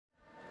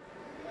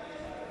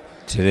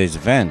today's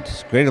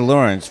event, Greater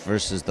Lawrence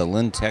versus the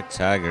Lynn Tech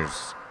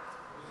Tigers.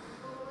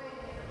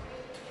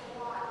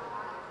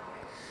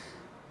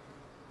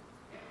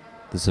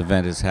 This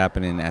event is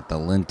happening at the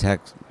Lynn Tech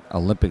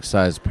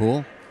Olympic-sized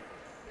pool.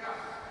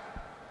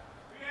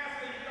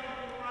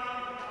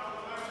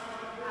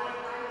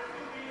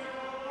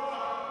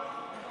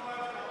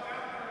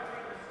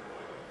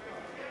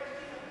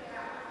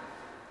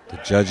 The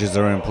judges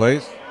are in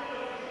place.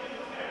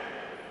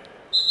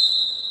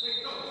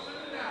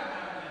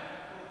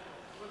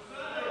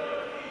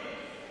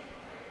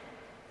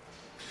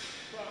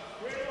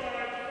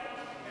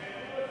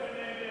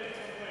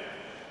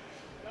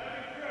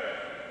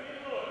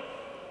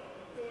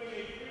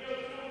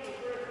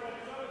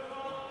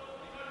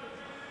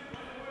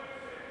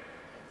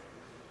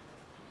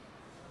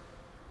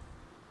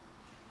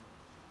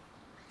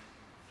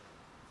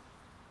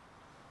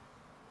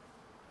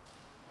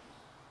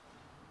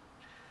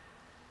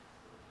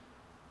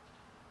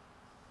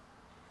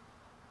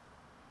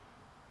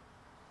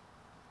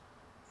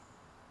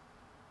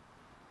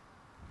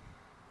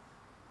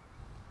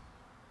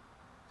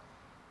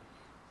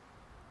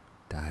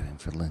 Diving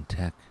for Lynn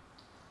Tech.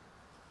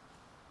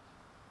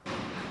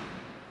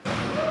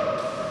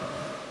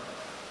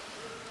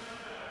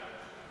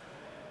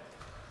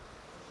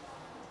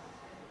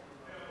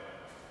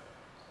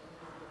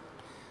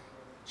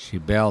 She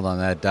bailed on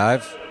that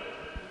dive.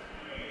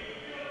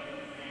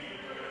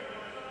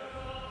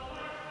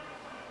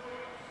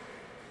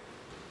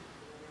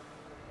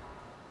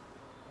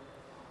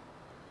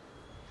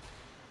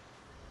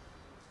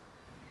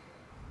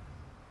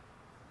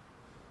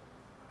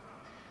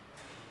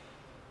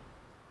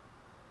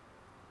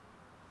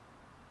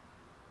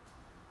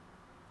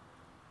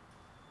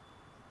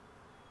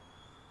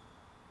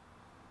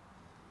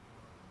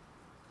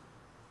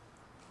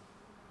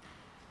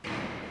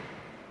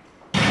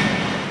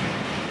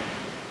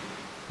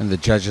 And the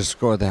judges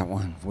scored that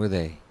one, were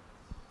they?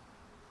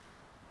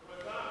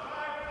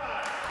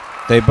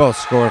 They both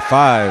scored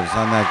fives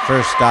on that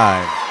first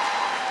dive.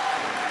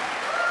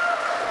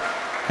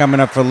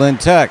 Coming up for Lynn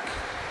Tech.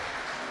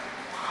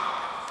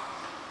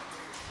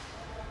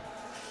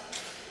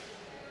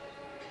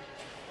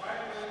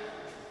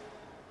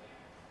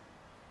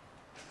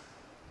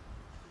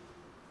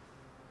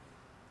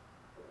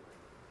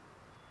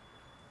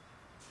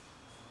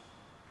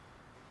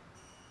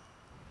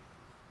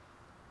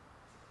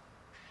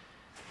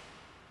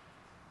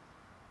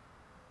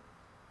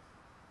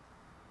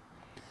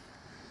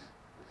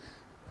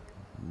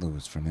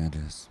 Luis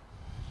Fernandez.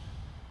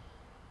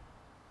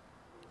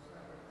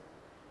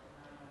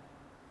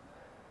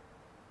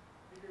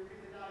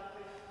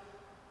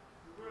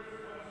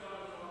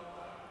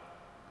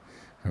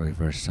 A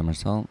reverse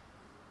somersault.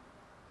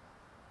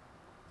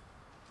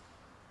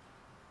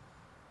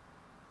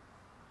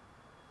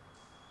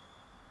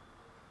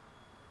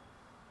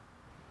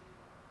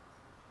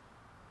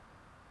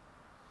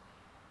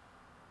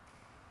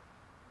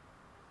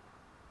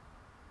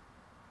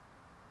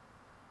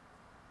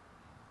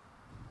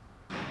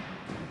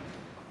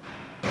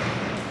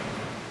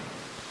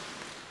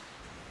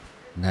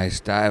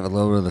 Nice dive, a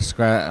little bit of the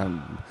scratch.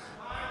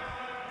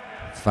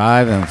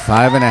 5 and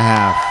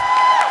 5.5.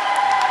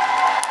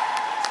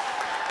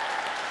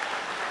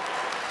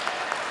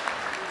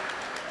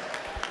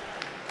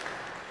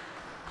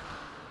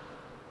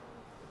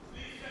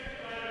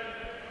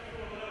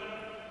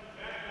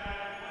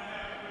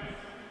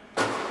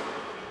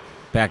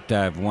 Back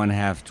dive,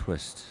 1/2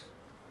 twist.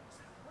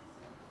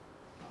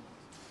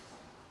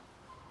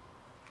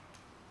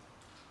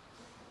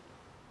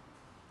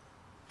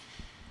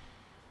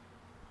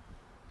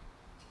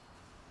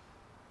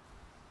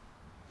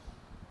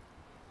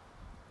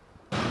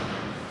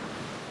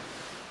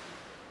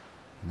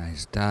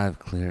 Nice dive,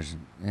 clears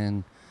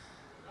in.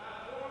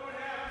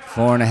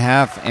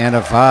 4.5 and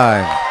a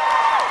 5.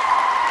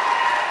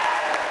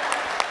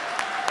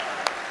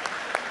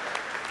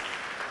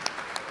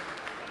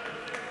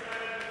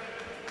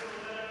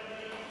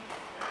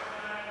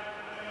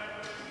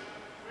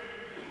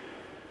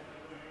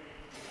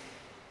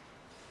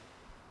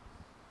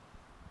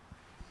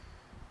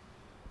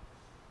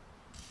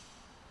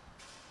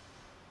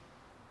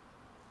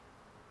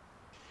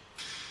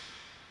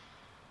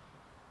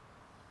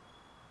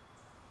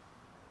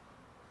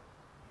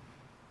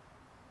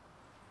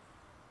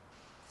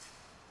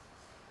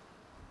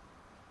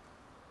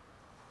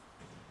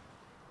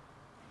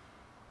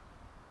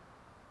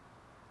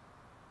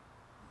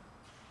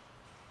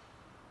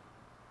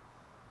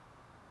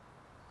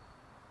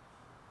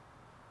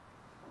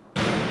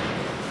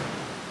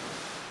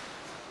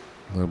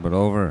 A little bit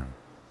over.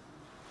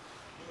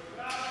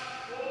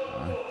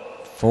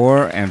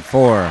 4 and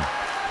 4.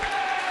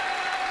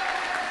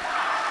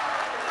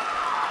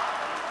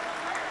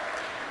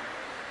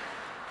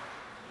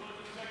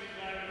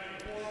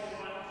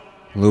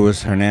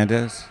 Luis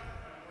Hernandez,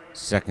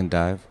 second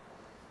dive.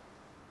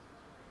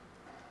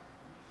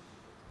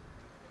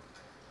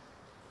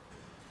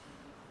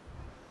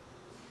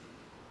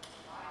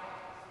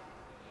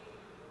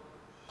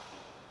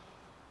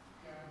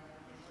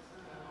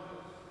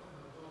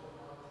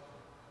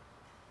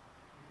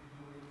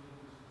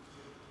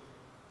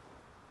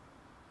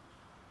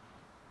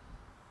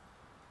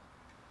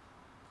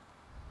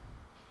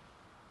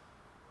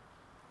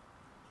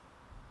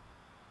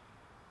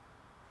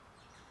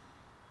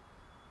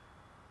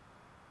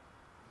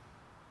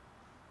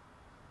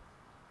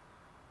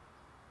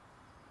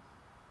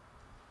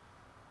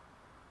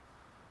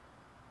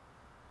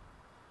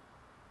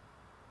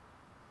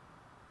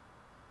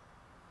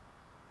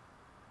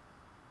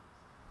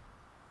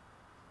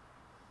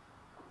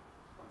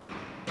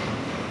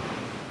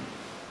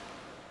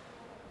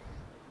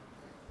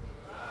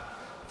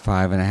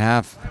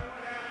 5.5.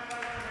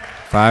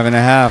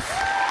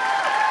 5.5.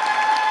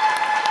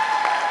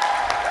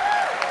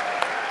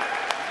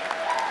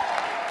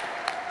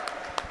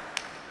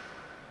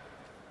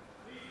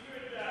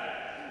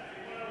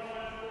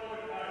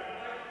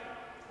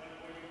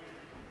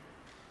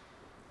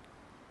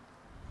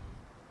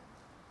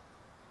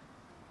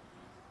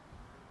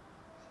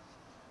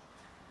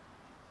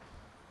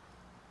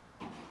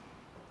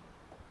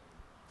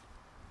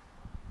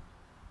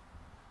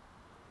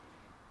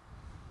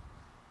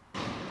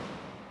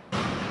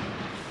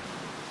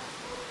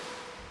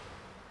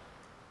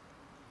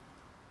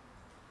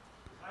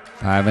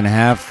 Five and a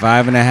half.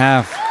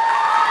 5.5.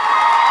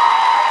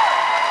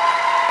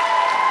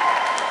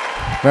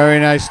 Very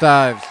nice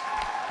dives.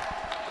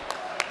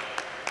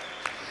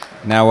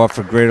 Now up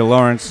for Greater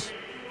Lawrence.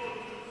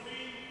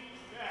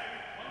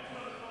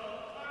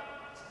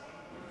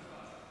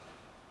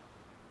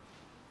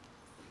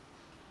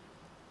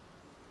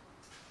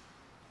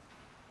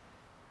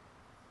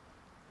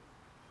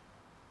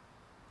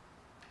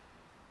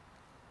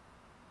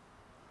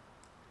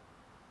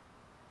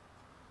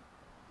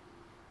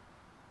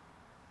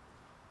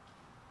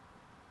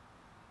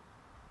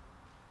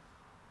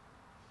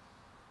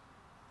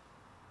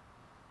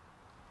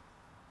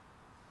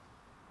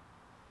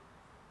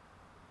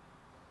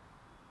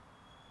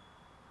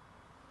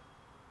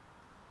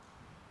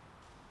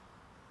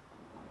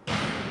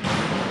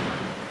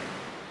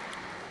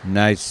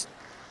 Nice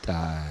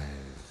dive.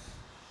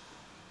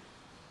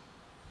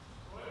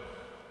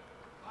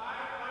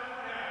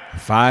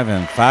 5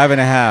 and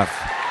 5.5.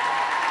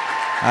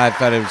 I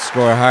thought he would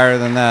score higher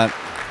than that.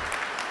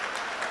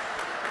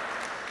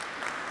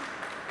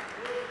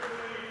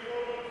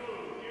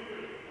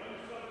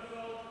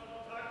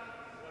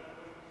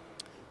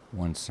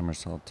 One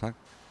somersault tuck.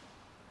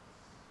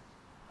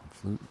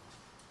 Flute.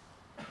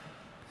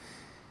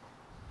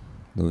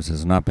 Lewis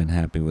has not been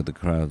happy with the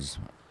crowd's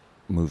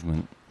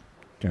movement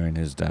during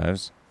his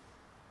dives.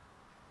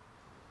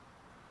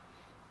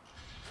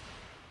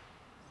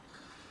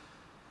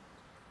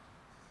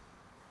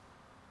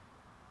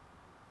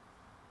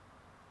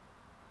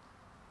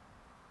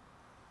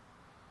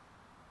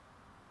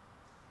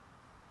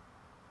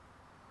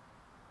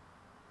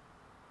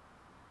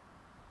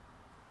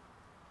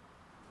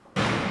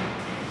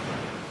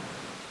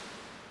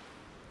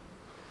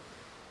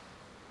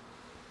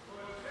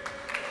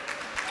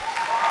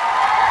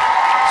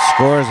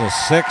 Scores a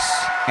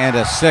 6 and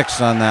a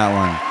 6 on that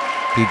one.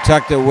 He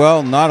tucked it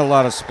well, not a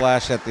lot of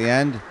splash at the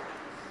end.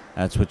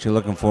 That's what you're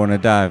looking for in a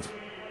dive.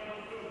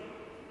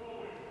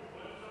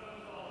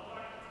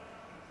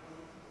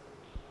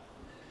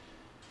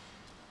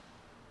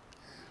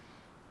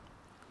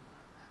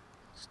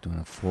 He's doing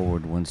a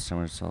forward one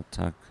somersault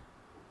tuck.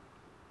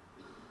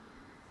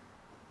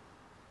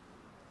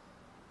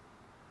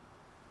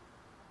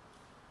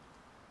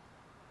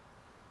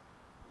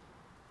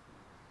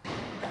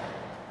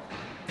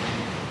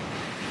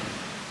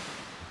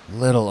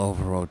 Little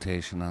over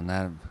rotation on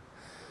that.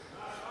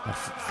 A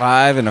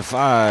 5 and a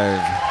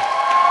 5.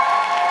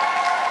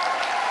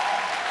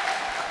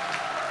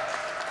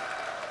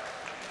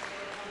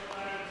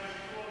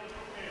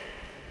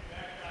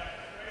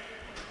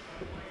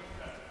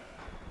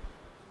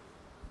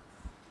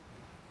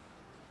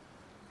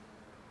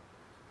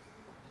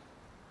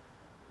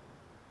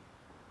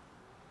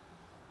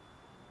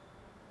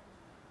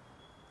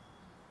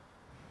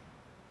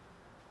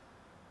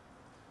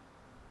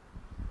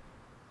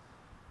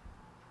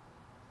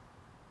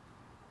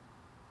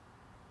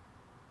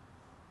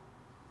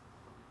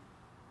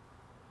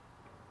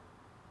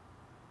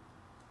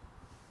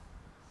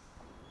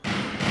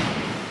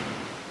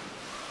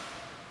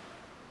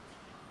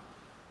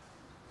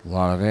 A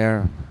lot of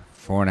air.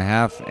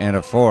 4.5 and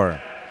a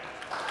 4.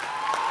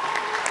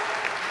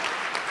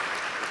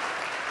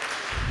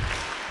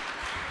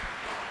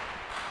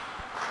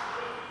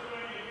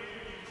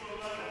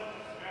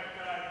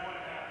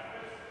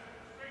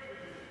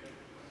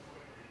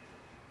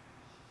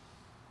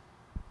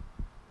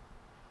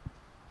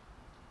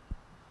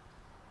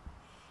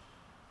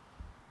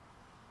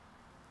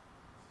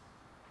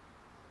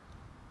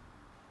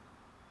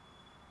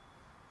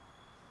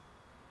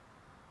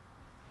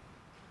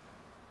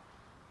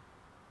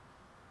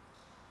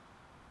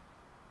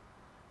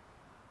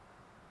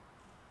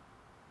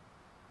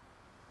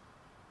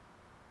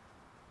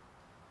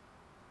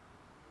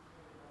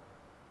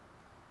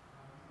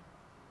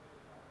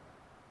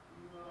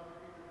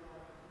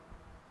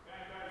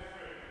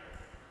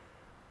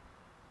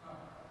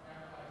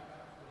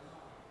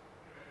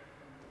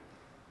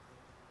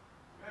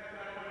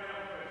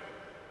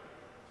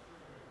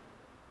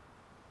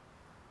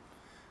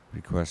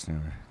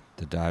 Requesting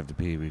the dive to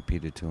be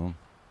repeated to him.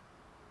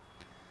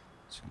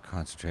 So he can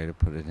concentrate it,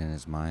 put it in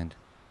his mind.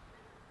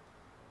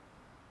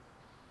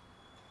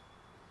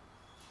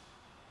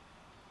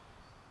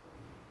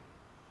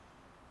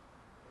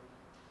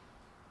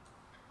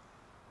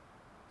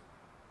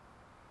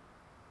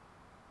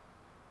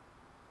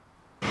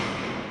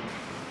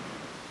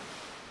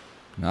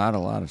 Not a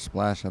lot of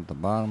splash at the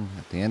bottom.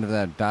 At the end of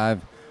that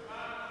dive,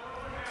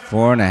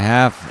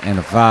 4.5 and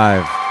a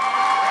 5.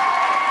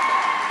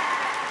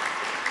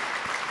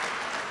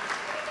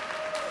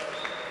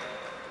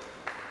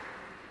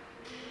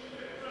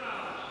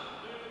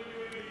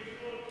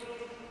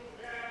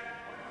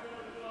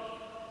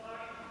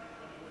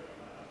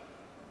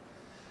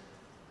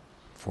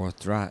 Fourth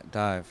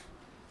dive.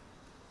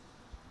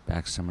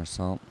 Back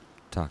somersault,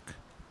 tuck.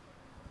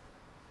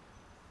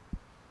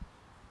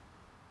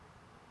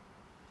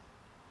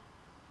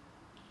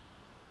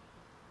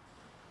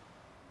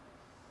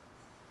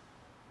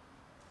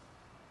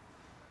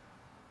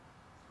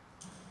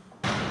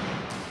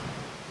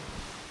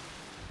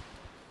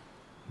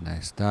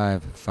 Nice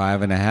dive.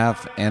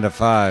 5.5 and a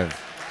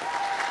 5.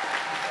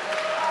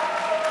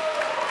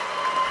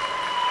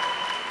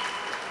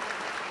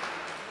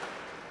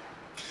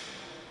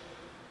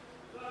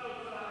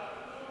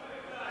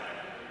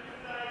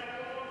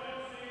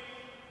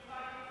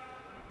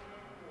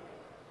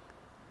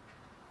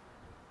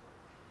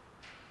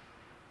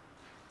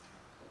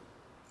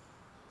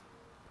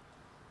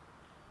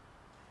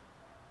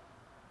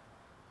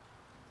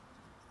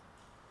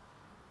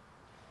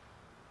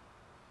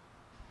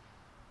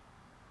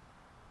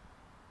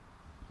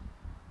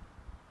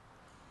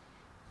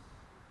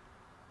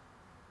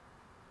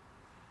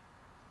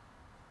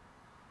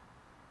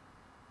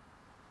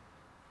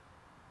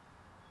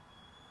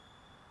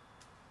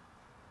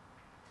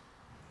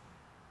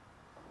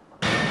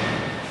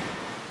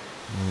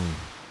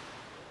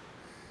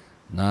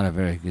 Not a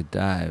very good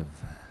dive.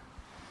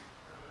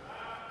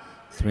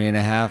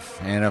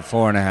 3.5 and a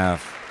 4.5.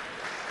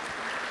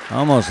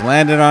 Almost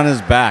landed on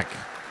his back.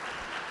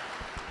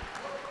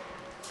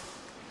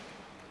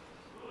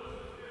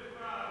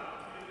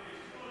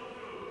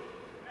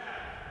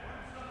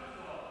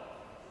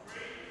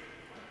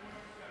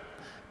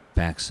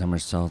 Back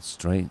somersault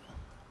straight.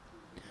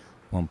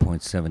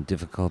 1.7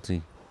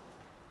 difficulty.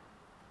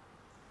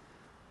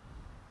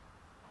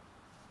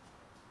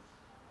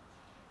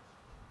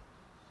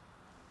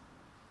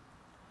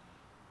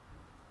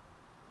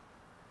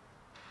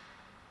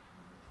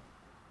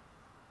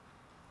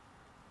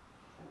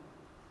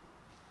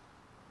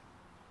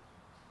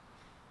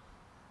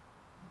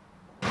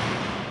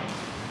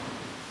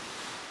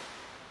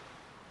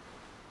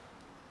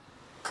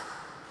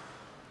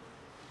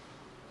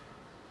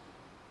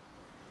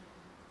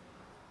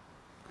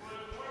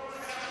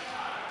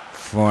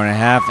 Four and a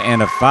half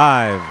and a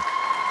 5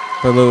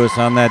 for Lewis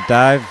on that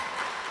dive.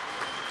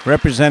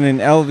 Representing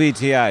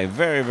LVTI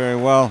very, very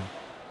well.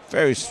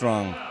 Very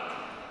strong.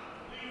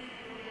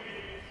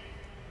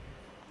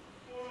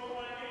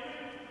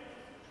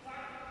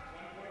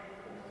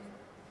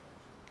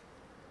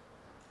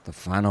 The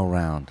final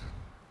round.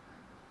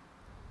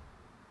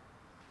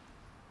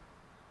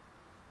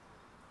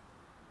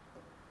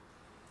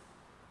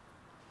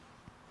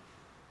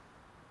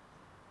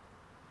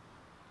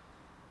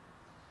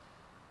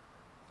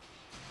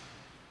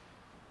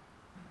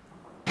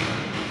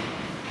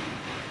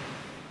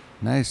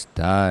 Nice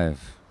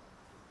dive.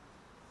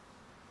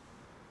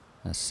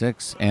 A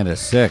 6 and a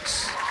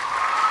 6.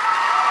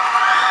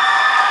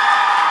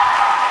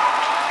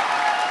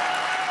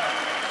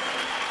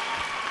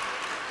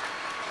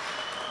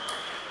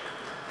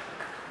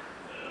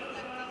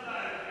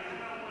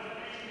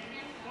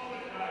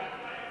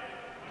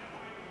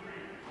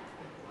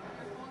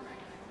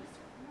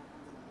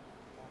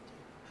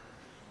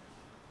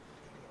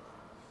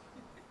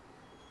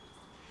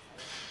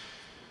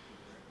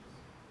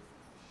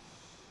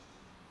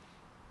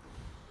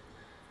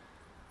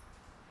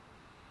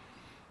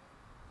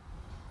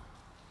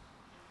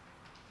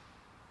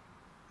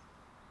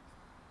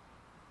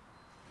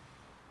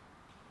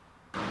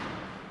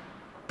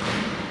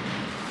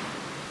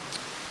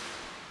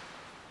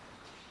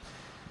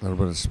 A little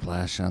bit of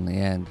splash on the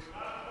end.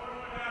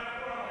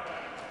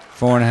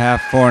 4.5,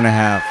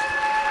 4.5.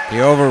 He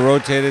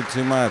over-rotated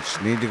too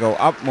much. Need to go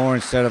up more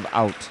instead of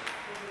out.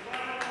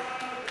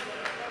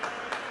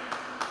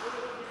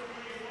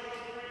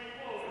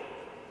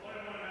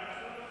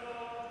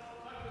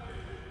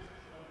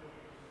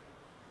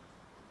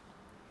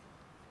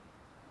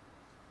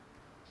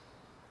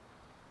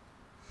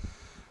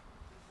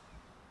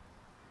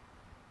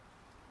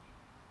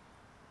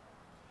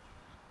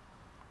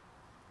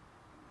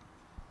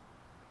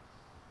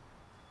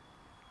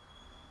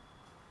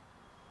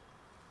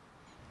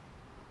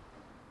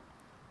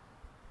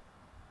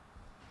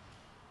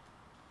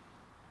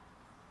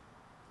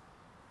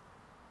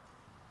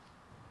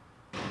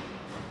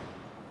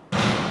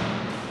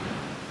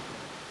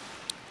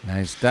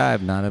 Nice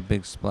dive, not a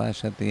big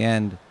splash at the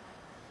end.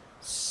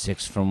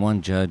 6 from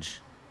one judge.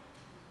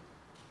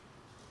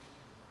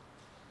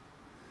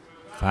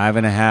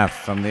 5.5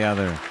 from the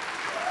other.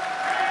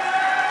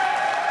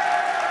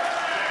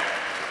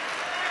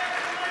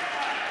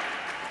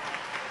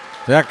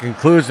 That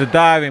concludes the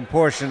diving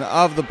portion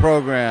of the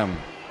program.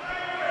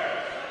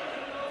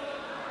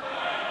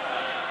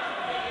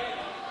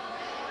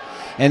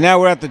 And now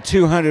we're at the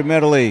 200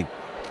 medley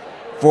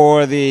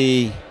for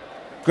the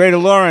Greater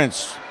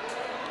Lawrence.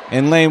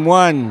 In lane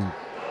 1,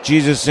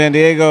 Jesus San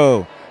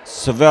Diego,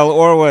 Savelle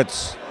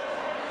Orwitz,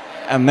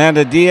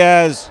 Amanda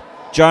Diaz,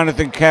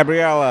 Jonathan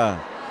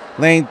Cabriella.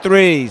 Lane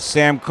 3,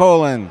 Sam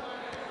Colin,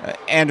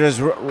 Andres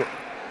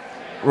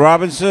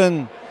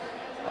Robinson,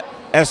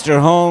 Esther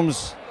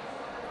Holmes,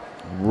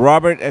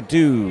 Robert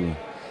Adu.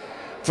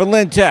 For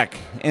Lynn Tech,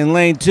 in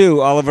lane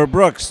 2, Oliver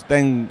Brooks,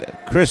 then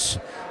Chris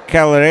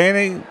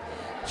Calarani,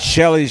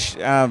 Shelly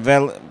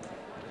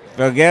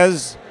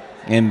Velguez,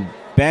 and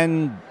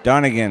Ben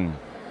Donegan.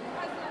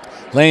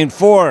 Lane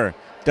 4,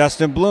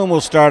 Dustin Bloom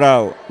will start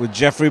out with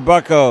Jeffrey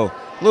Bucko,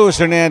 Luis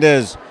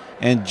Hernandez,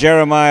 and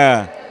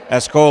Jeremiah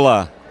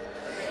Escola.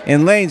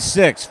 In lane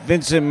 6,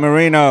 Vincent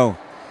Marino,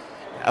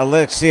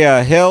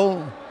 Alexia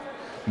Hill,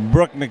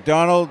 Brooke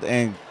McDonald,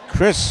 and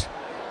Chris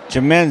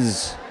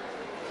Jimenez.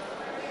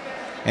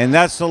 And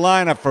that's the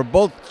lineup for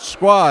both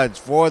squads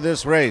for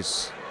this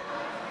race.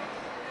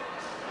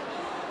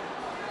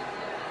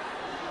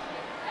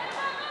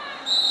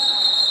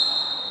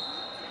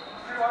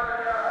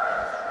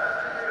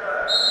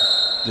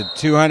 The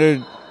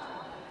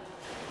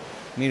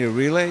 200-meter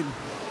relay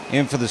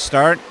in for the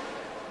start.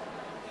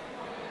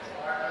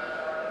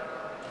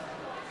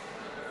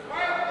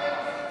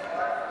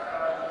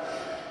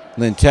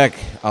 Lynn Tech,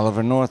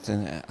 Oliver North,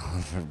 and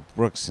Oliver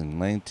Brooks in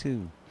lane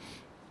 2.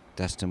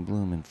 Dustin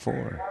Bloom in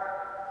 4.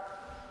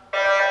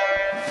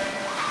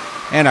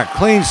 And a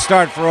clean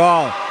start for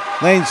all.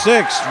 Lane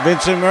 6,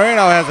 Vincent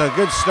Marino has a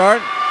good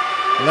start.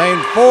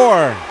 Lane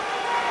 4,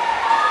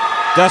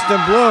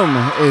 Dustin Bloom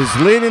is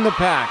leading the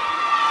pack.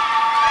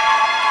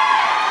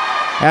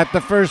 At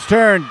the first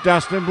turn,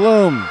 Dustin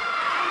Bloom,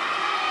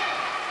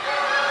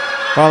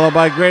 followed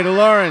by Greta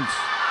Lawrence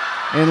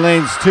in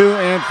lanes 2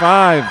 and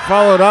 5.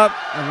 Followed up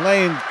in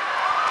lane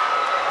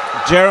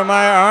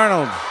Jeremiah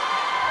Arnold.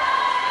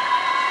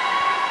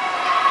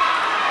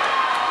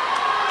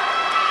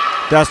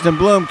 Dustin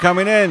Bloom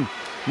coming in.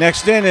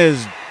 Next in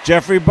is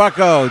Jeffrey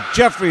Bucko.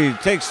 Jeffrey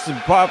takes the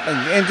pop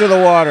and into the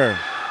water.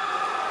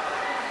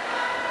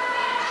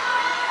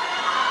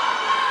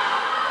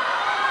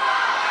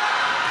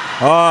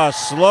 Oh,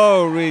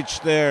 slow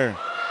reach there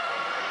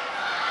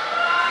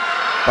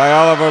by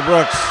Oliver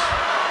Brooks.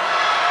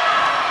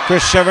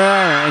 Chris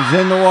Chevron is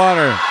in the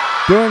water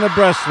doing the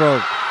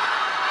breaststroke.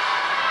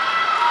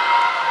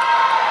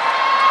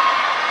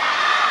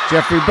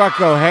 Jeffrey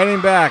Bucko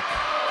heading back.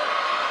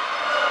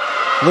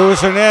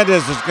 Luis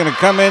Hernandez is going to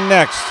come in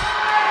next.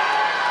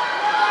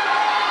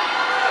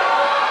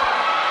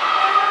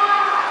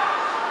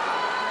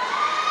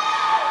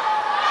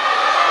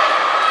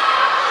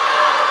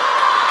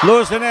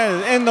 Luis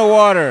Hernandez in the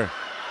water.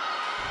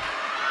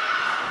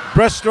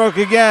 Breaststroke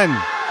again.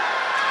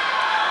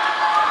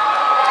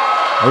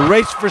 A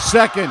race for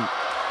second.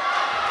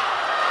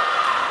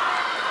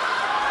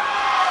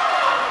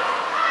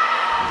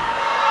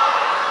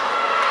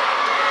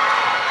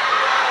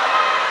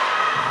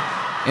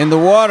 In the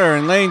water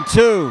in lane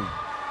 2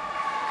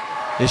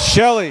 is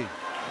Shelly.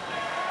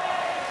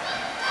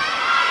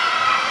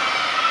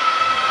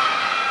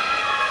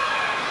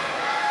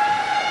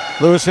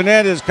 Luis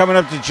Hernandez coming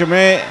up to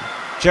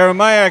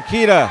Jeremiah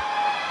Akita.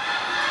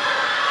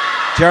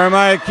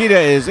 Jeremiah Akita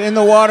is in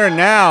the water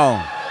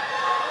now.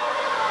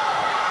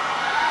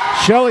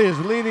 Shelly is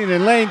leading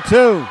in lane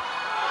 2.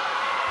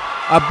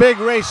 A big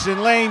race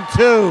in lane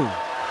 2.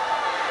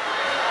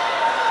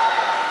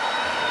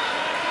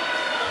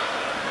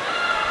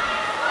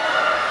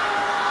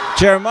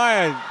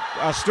 Jeremiah,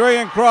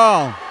 Australian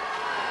crawl.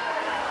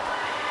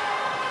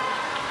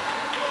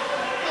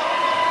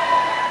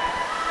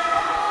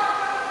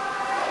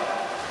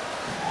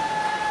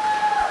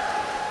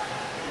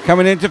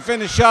 Coming in to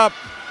finish up,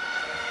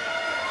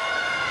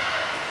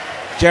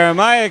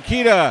 Jeremiah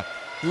Akita,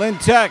 Lynn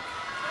Tech.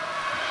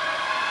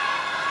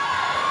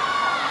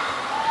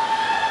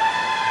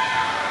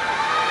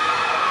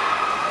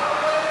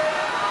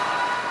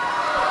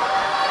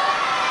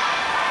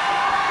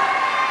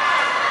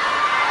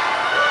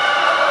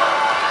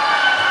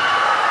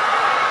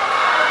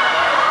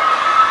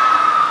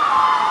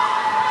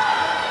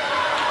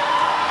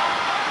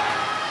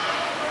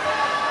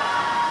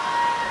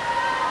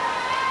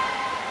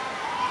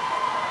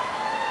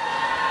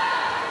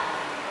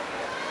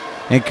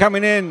 And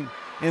coming in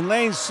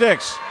lane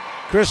 6,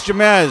 Chris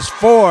Jamez,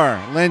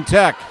 4, Lynn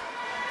Tech.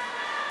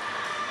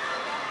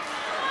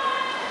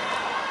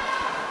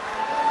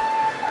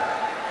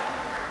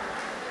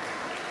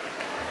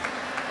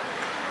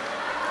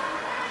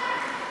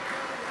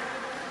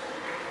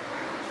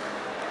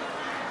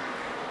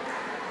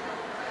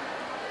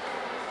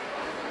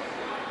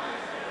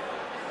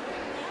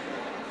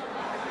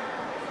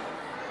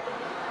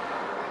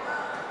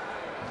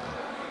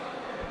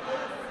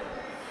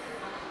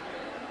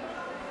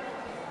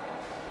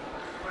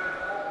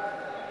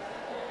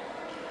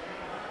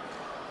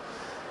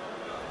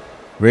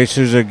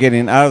 Racers are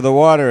getting out of the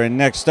water, and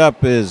next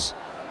up is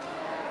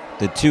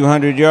the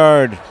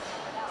 200-yard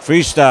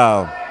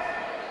freestyle.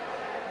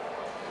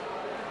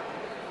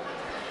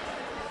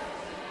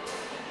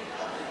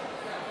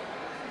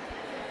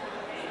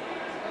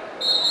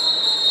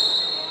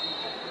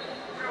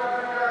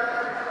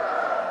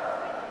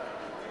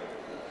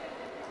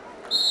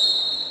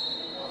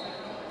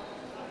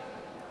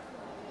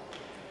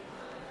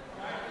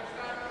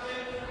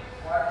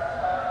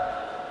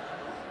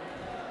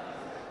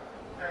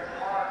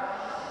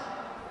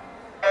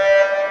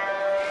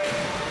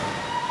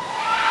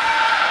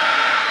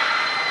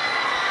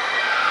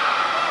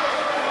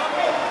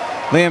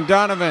 Liam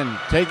Donovan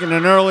taking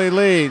an early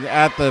lead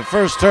at the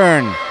first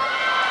turn.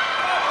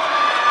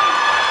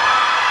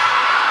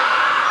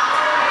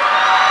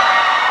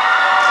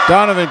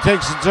 Donovan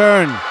takes a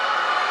turn.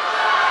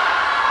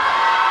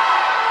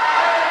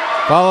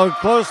 Followed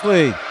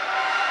closely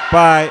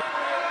by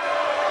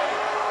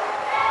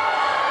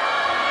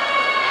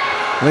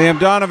Liam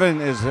Donovan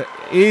is an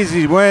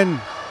easy win.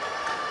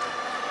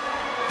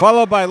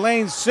 Followed by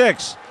lane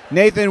 6,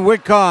 Nathan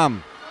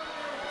Whitcomb.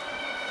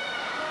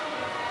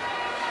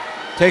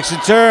 Takes a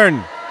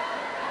turn.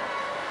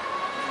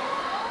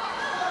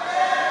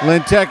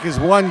 Lynn Tech is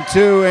 1,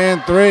 2,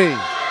 and 3.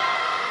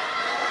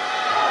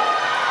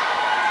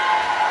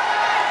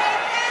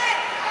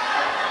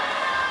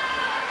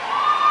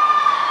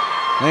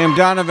 Liam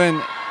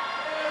Donovan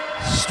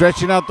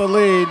stretching out the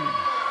lead.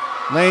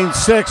 Lane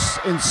 6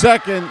 in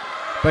second,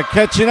 but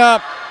catching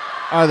up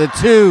are the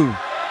 2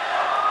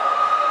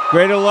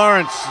 Greater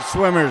Lawrence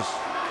swimmers.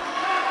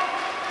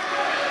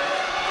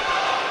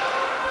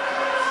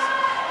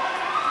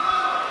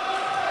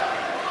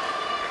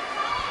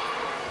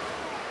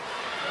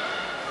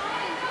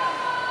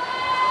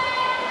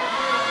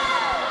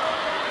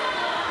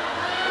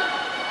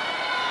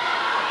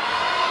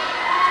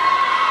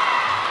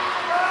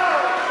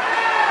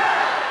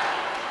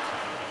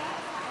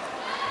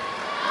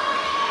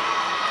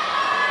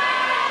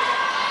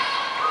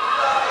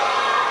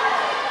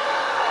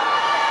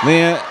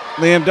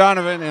 Liam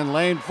Donovan in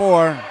lane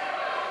 4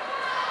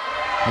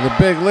 with a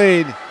big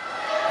lead.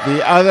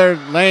 The other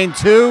lane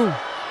 2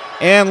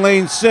 and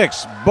lane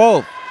 6,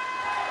 both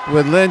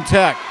with Lynn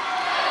Tech.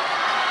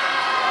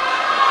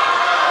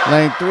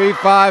 Lane 3,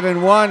 5,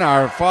 and 1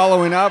 are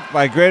following up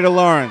by Greater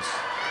Lawrence.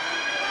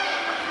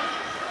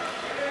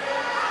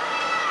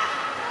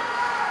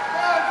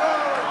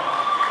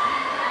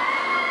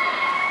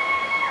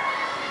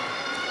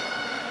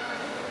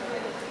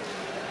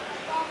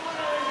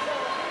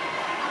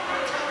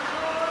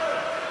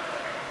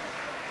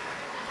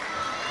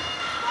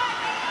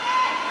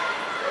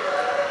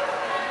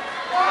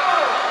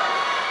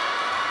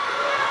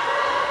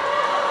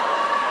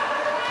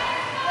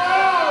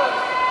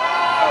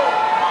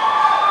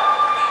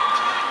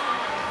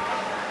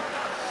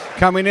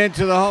 Coming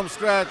into the home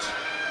stretch.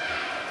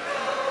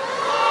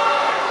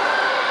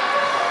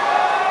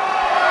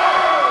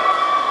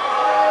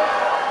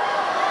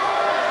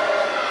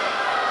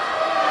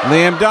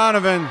 Liam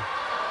Donovan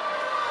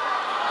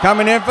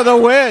coming in for the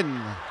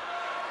win.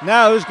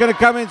 Now who's going to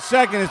come in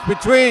second? It's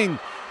between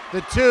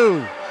the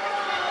 2.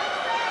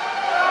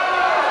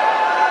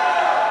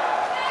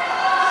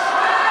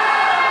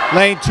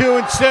 Lane 2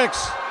 and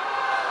 6.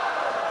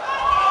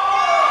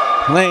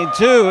 Lane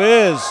 2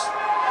 is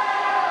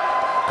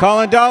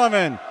Colin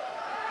Donovan.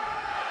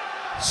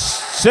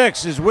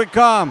 6 is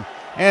Whitcomb.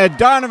 And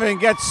Donovan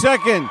gets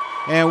second.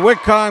 And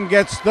Whitcomb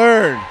gets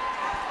third.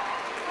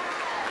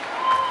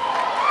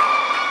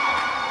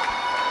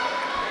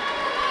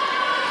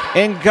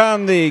 In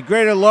come the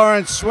Greater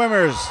Lawrence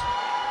swimmers.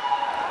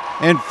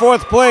 In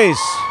 4th place,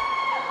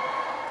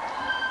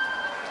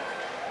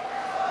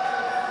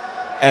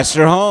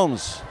 Esther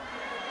Holmes.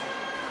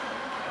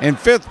 In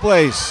 5th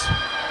place,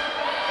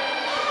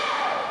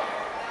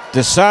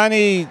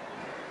 Dasani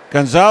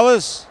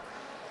Gonzalez.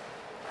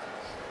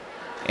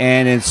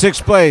 And in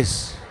 6th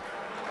place,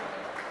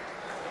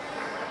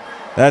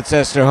 that's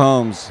Esther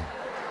Holmes.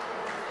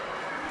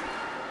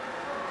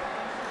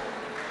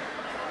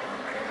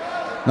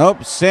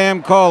 Nope,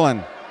 Sam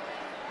Collin.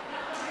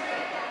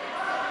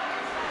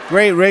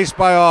 Great race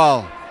by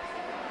all.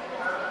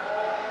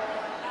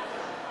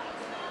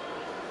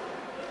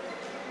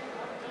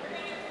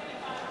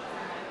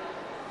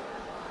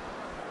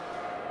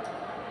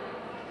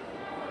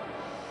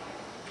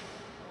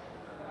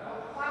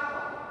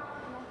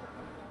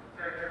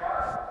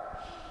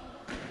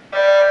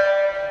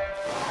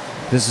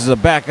 This is a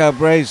backup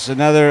race.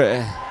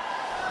 Another.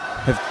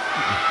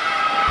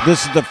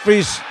 This is the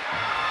free.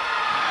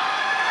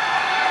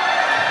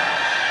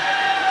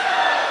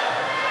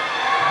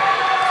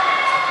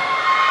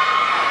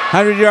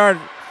 100-yard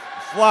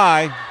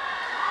fly.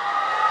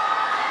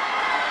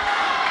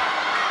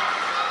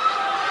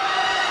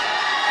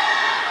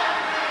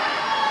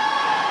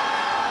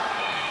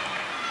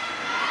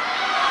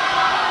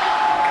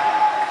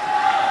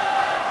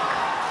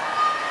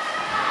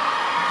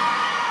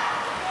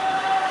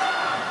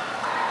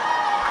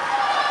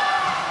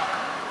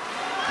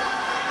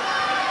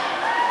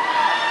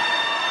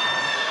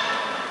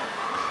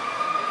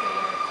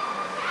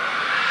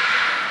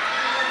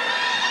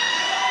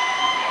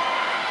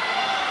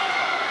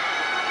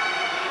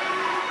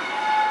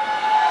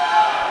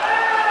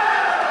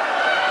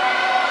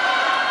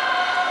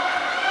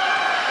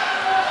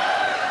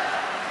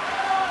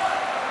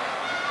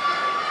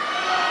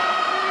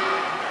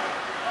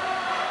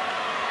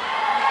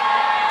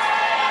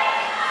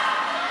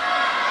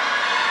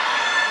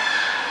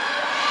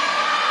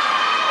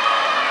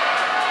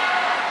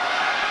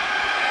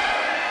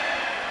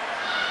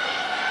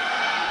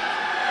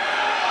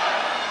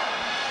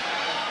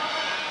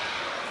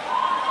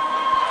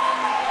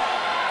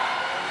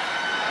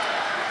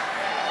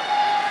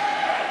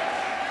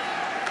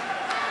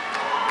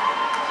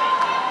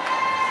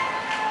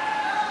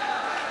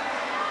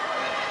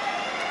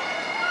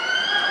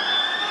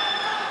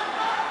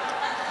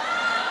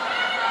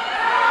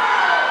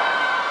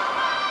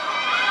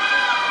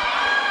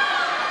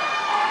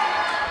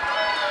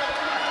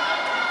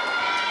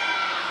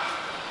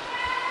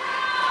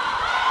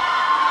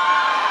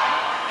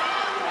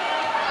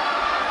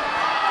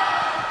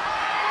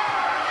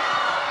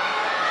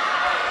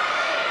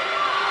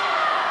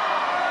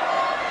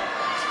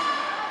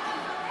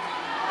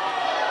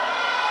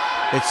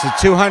 It's the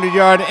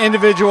 200-yard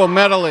individual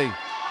medley.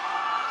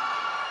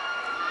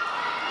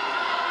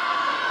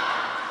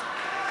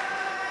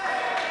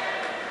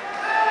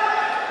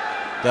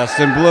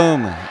 Dustin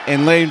Bloom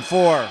in lane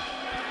 4.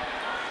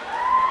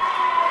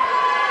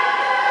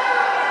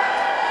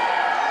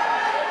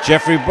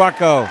 Jeffrey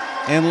Bucko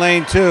in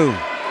lane 2.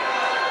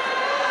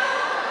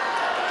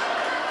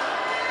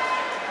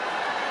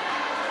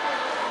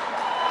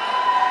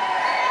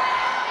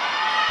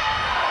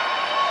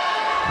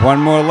 One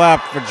more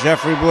lap for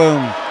Jeffrey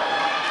Bloom.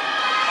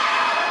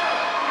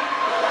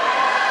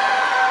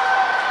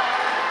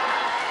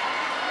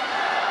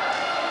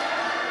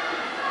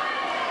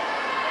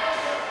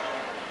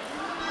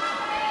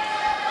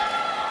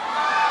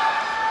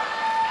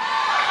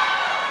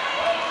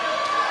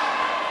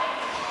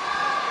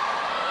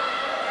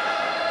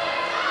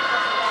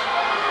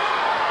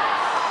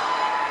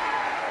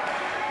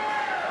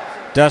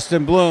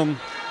 Dustin Bloom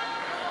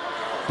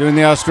doing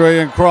the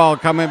Australian crawl,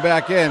 coming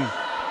back in.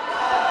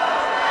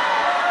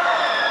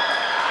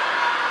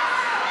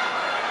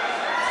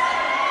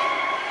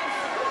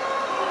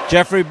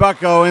 Jeffrey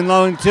Bucko in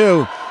lane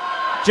 2.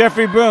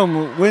 Jeffrey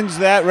Bloom wins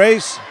that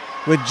race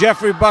with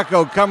Jeffrey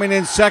Bucko coming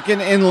in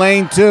second in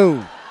lane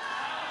 2.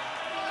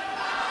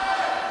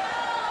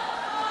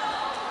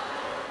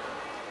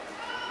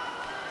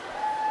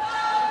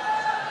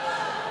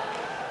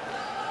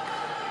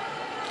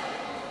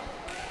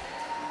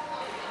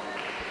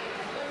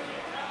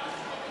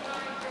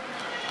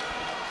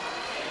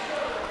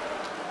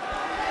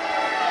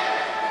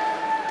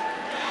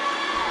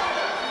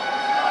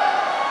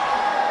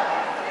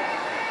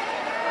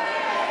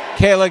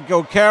 Kayla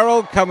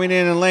Gocaro coming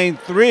in lane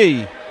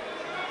 3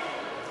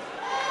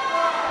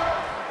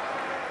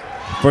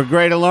 for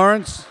Greater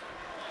Lawrence.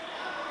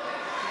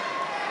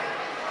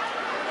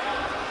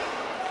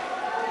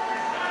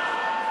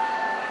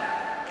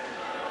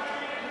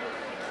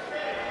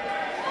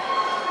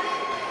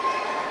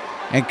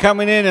 And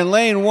coming in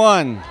lane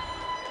 1,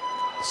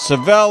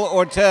 Savelle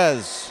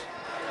Ortez.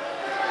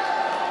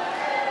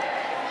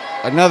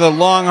 Another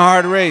long,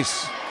 hard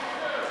race.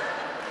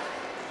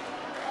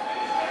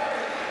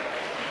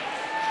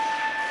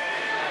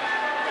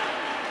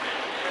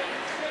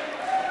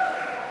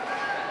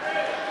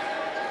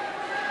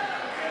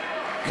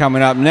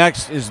 Coming up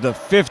next is the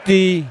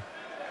 50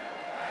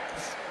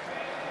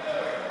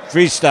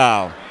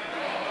 freestyle.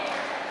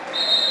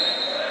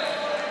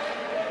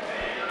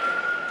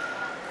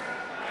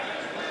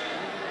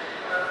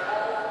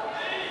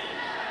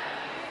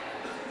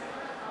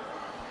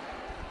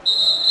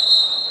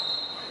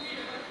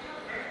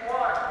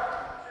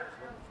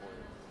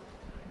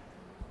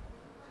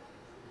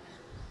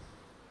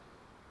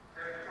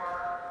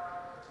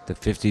 The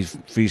 50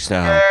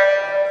 freestyle.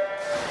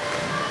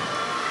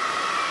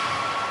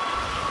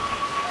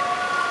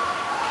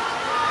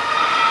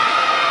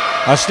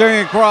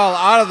 Australian crawl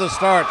out of the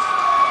starts.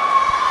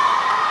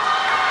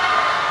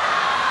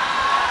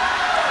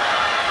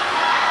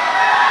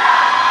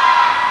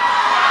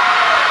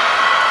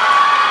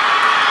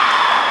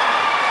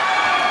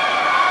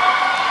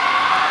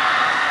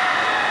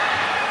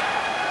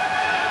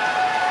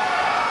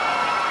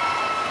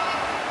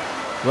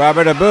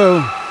 Robert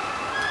Abu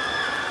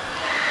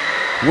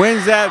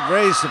wins that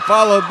race,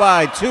 followed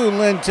by 2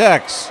 Lynn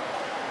Techs.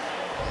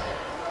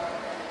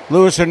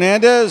 Luis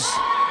Hernandez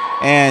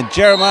and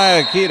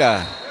Jeremiah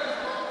Akita.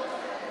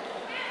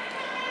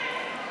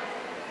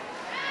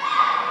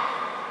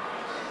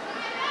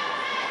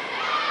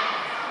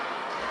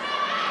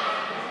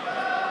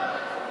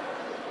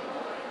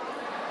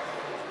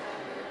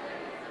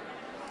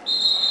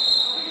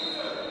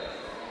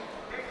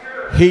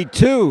 Heat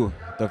 2,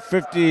 the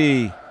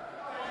 50-meter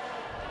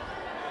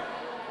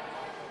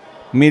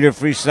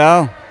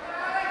freestyle.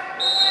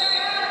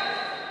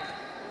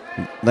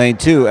 Lane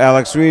 2,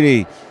 Alex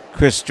Reedy,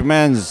 Chris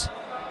Tremens,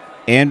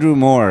 Andrew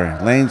Moore,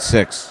 lane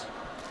 6.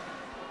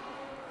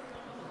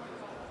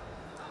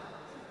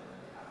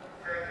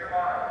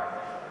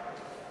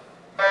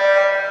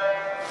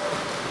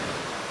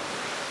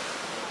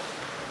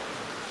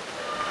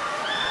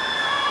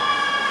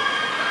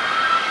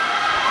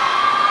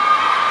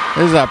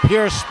 This is a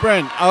pure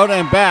sprint, out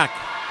and back.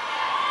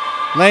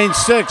 Lane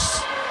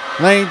 6,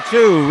 lane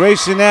 2,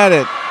 racing at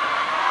it.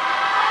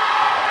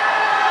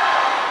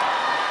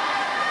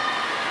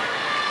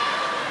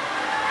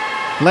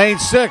 Lane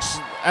 6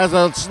 has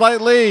a slight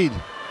lead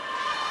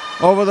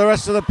over the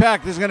rest of the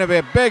pack. There's going to be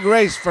a big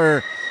race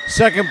for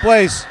second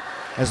place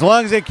as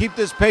long as they keep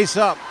this pace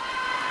up.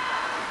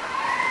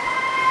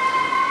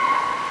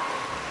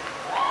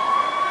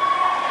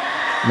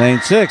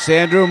 Lane 6,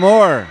 Andrew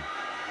Moore,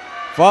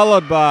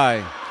 followed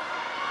by,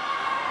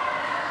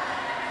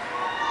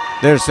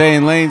 they're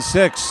saying lane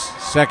 6,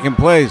 second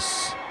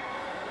place.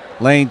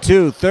 Lane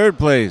 2, third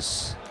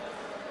place.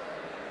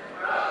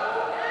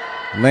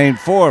 Lane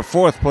 4,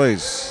 fourth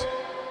place.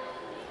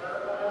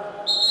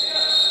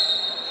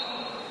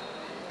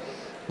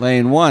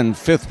 Lane 1,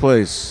 fifth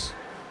place.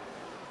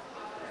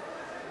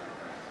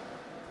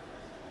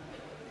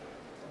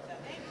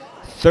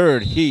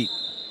 Third heat.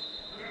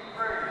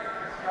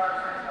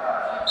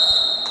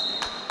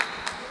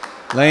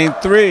 Lane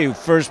 3,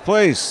 first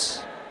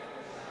place.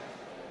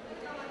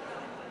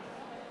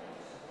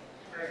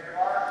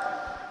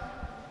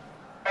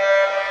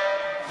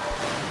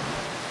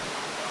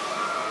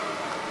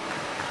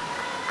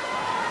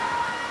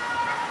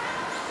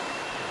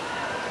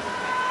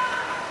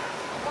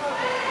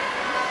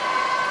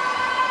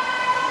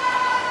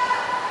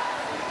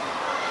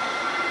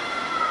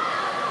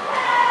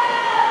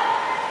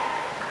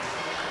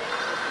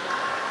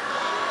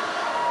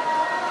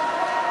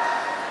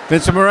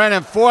 Vincent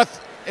Morena,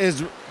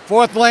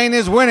 fourth lane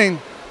is winning.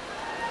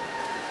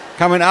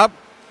 Coming up.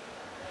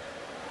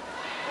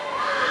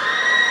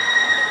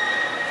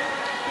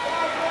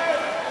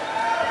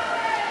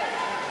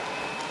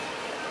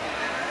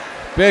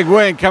 Big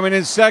win coming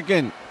in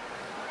second.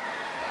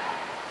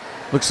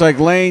 Looks like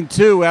lane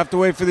 2. Have to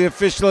wait for the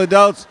official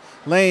adults.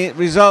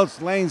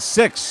 Results. Lane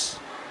 6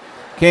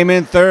 came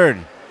in third.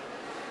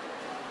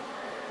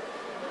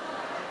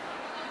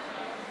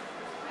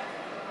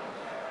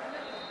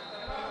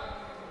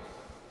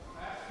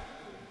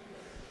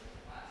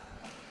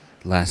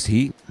 Last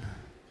heat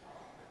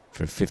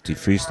for 50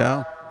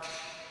 freestyle.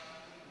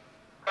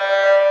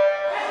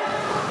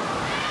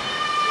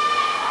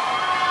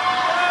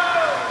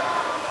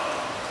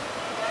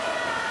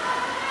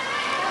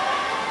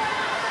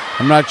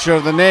 I'm not sure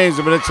of the names,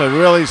 but it's a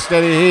really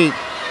steady heat.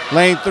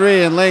 Lane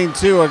 3 and lane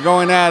 2 are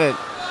going at it.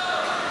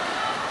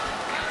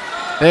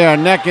 They are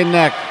neck and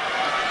neck.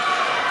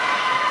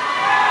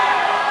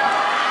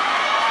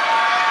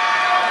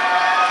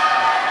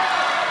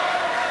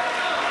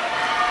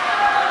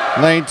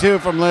 Lane 2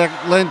 from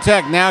Lynn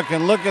Tech now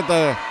can look at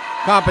the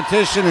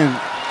competition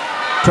and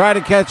try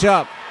to catch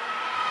up.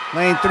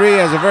 Lane 3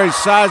 has a very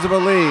sizable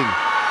lead.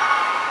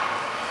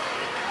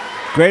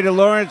 Greater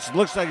Lawrence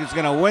looks like it's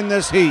going to win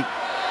this heat.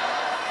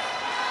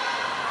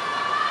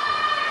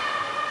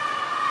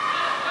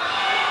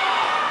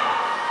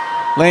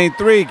 Lane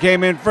 3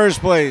 came in first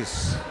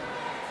place.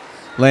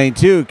 Lane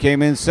 2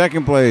 came in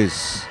second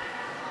place.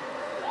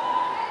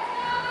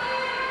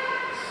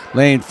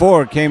 Lane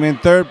 4 came in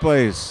third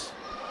place.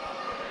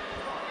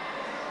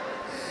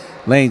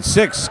 Lane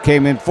 6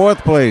 came in fourth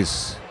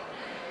place.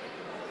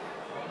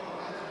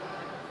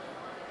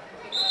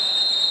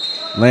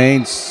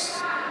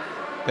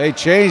 They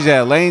changed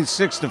that. Lane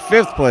 6 to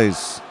fifth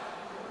place.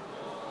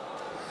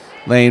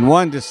 Lane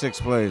 1 to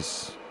sixth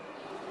place.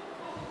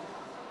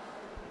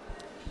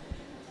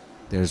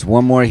 There's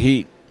one more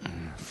heat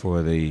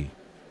for the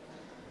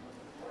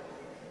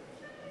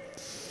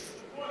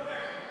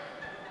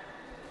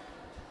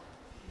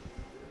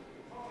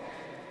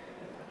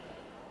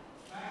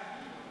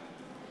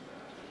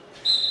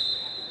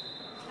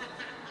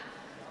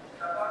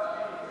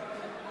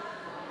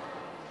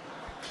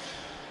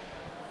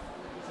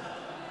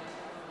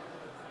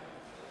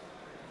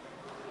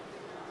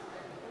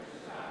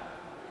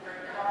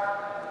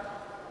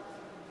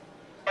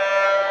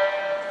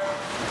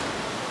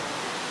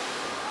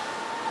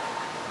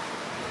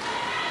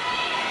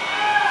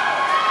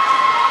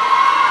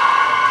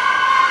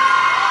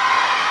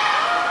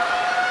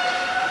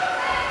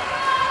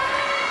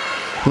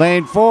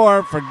Lane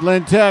 4 for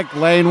Lynn Tech,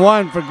 lane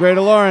 1 for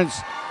Greater Lawrence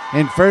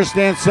in first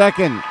and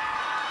second.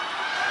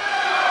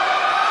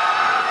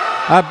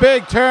 A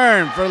big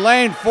turn for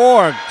lane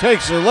 4,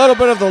 takes a little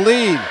bit of the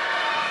lead.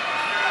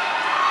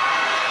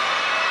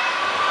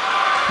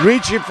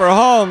 Reaching for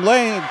home,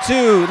 lane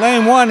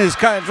 1 is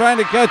trying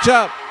to catch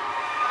up.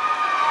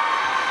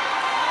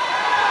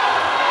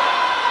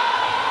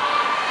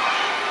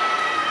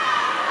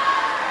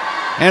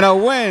 And a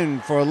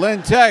win for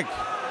Lynn Tech.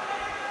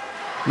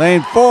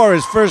 Lane 4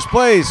 is first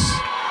place.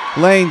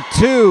 Lane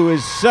 2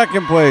 is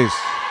second place.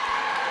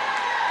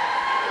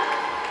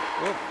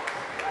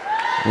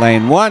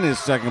 Lane 1 is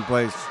second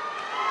place.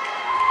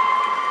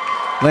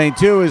 Lane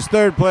 2 is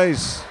third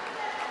place.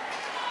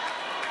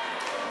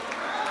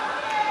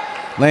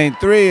 Lane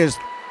 3 is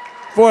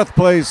fourth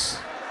place.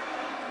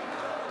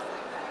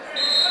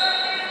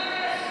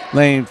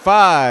 Lane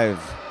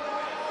 5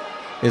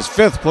 is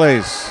fifth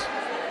place.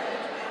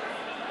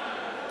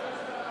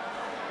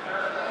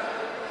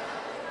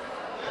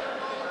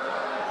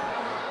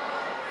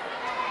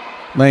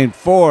 Lane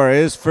 4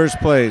 is first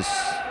place.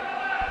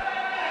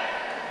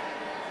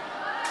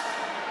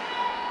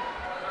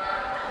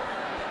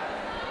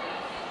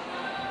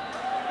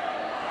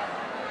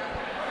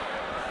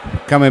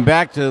 Coming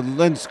back to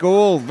Lynn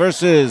School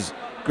versus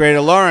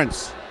Greater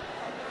Lawrence.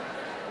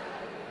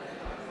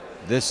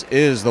 This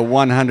is the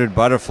 100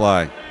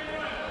 butterfly.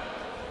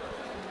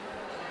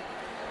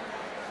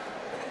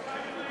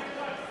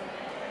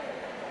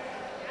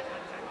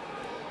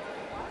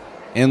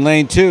 In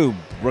lane 2,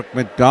 Brooke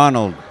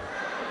McDonald.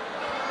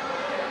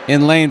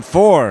 In lane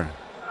 4,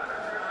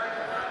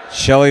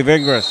 Shelly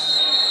Vingras.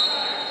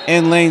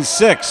 In lane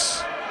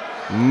 6,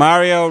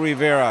 Mario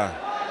Rivera.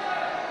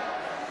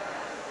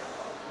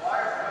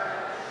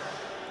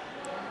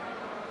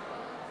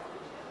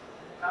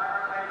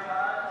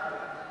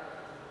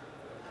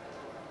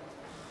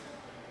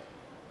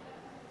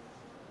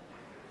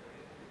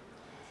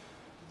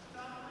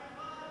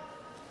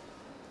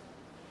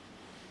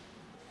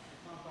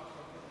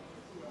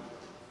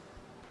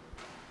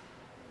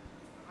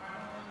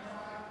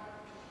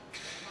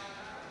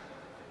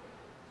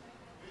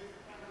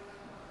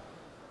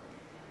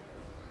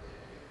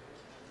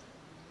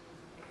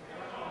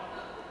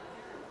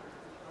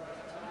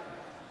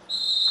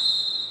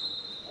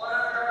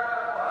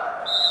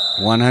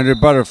 100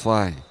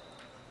 butterfly.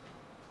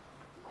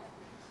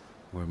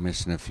 We're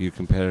missing a few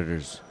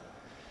competitors.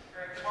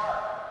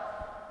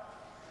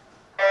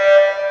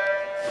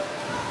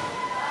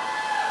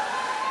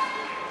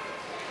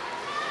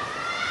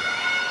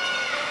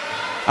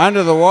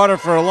 Under the water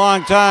for a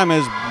long time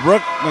is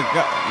Brooke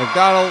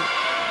McDonald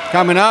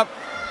coming up.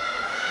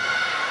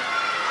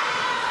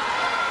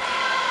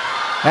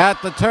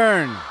 At the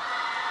turn,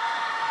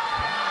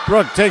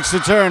 Brooke takes the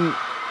turn,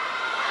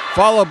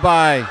 followed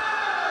by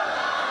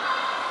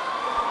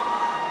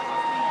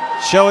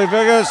Shelly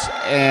Vegas,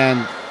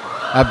 and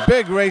a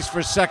big race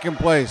for second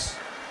place.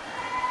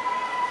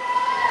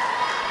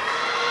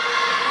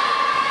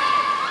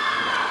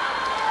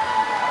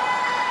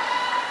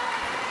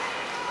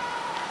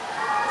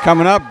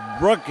 Coming up,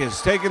 Brooke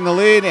is taking the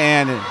lead,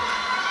 and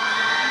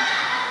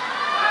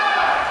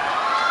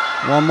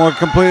one more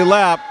complete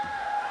lap.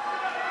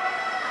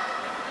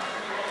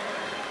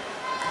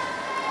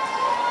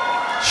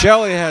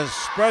 Shelly has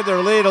spread their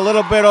lead a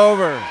little bit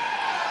over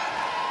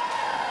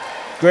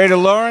Greater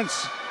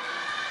Lawrence.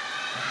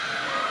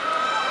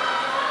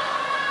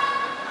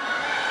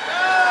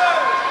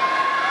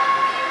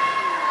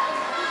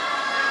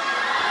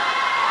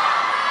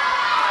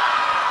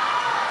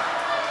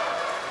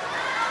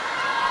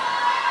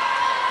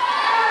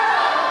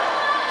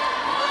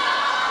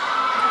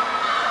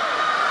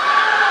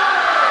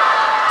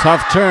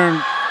 Tough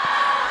turn.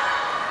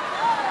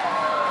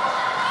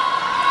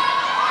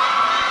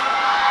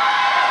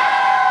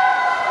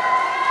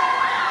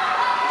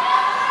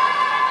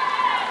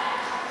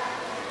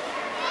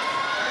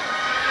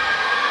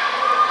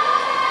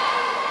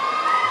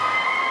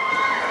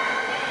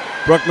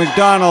 Brooke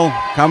McDonald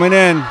coming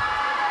in.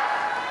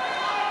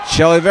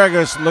 Shelly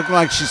Vegas looking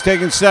like she's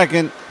taking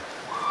second.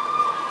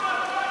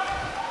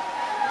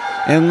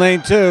 In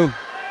lane 2.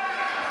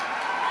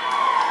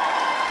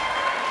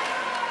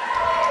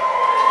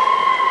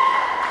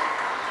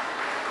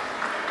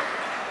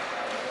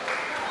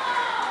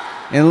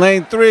 In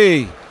lane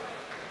 3.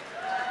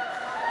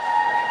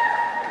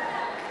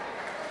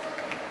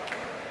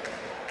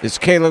 It's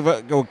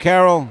Kayla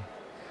O'Carroll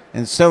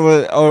and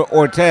Silva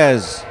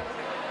Ortez.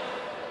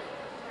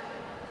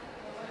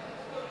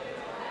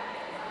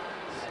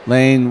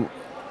 Lane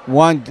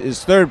 1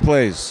 is third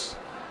place.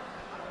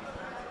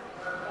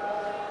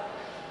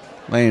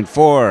 Lane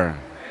 4.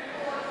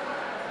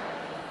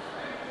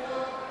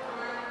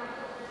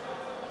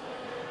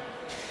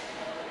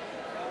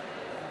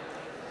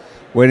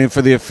 Waiting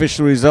for the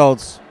official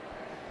results.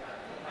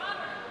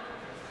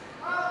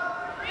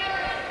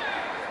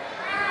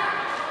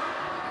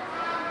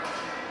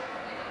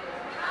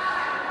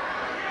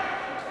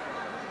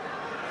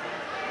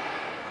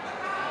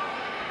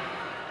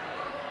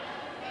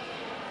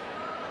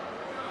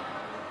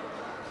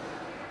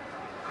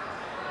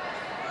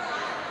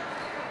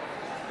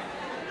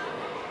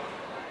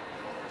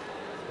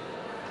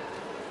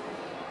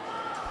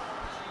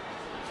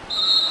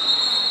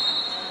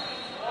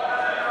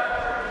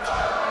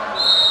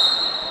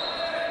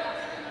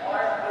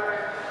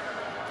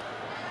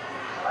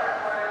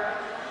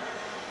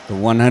 The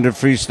 100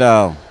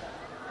 freestyle.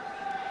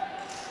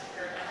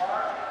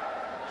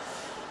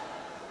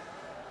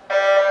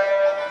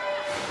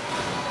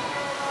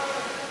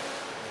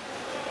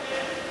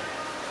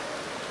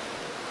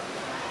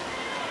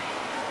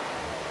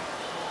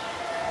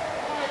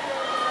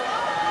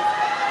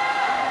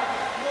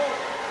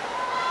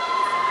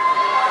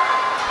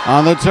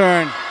 On the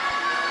turn.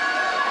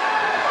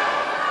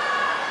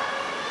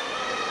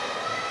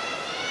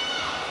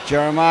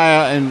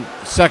 Jeremiah in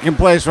second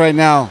place right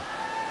now.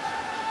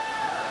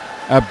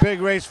 A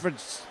big race for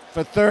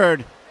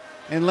third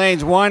in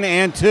lanes 1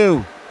 and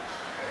 2.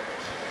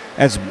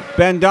 That's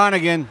Ben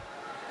Donegan.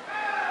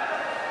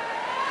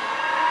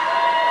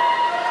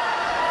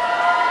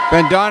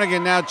 Ben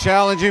Donegan now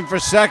challenging for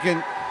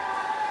second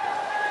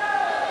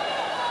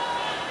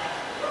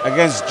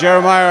against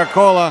Jeremiah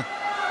Arcola.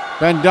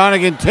 Ben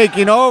Donegan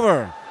taking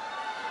over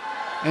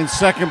in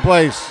second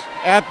place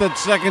at the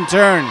second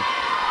turn.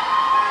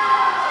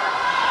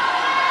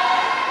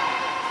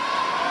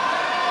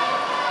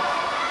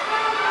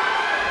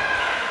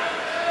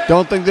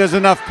 Don't think there's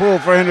enough pool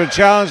for him to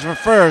challenge for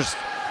first.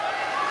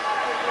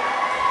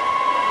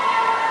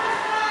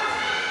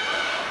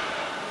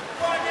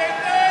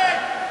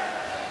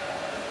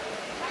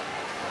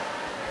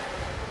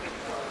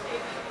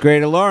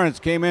 Greater Lawrence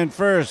came in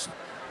first.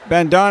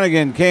 Ben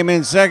Donegan came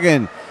in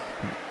second.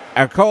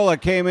 Arcola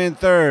came in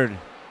third.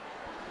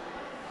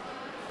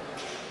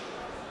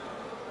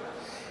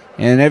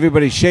 And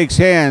everybody shakes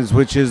hands,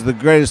 which is the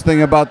greatest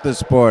thing about this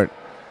sport.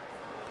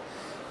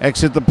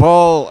 Exit the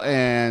pole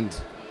and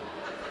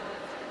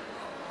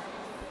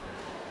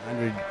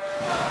 100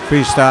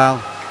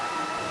 freestyle.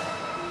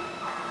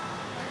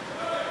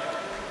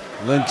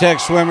 Lynn Tech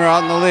swimmer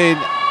out in the lead.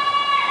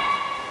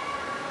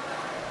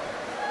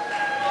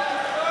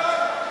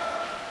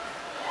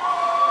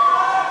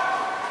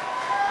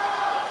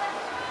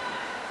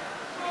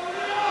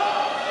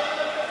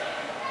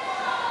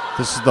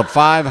 This is the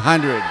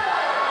 500.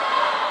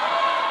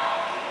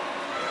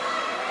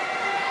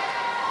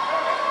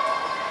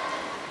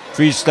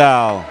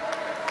 freestyle.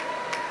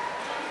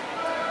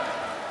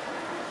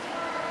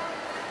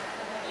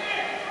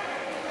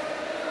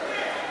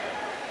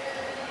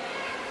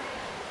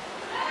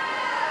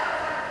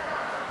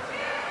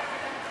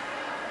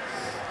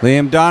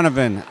 Liam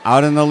Donovan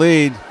out in the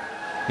lead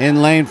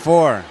in lane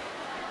 4.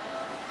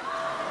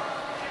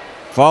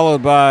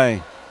 Followed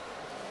by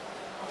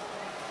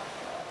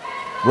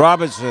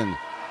Robinson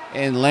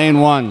in lane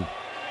 1.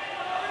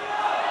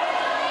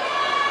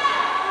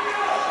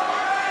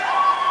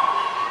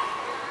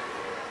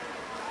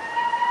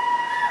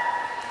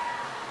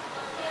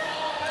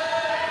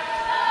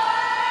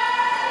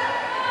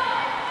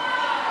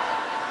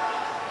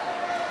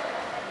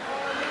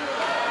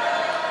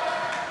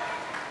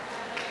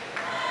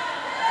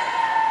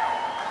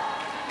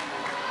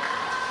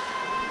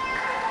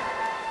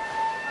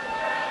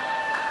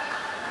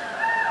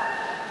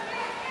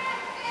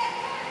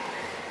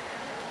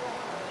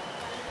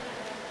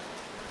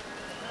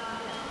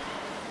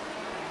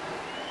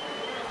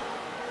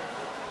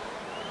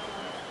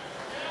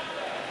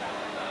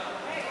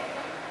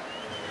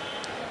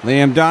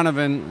 Liam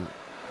Donovan,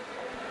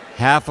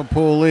 half a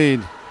pool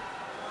lead.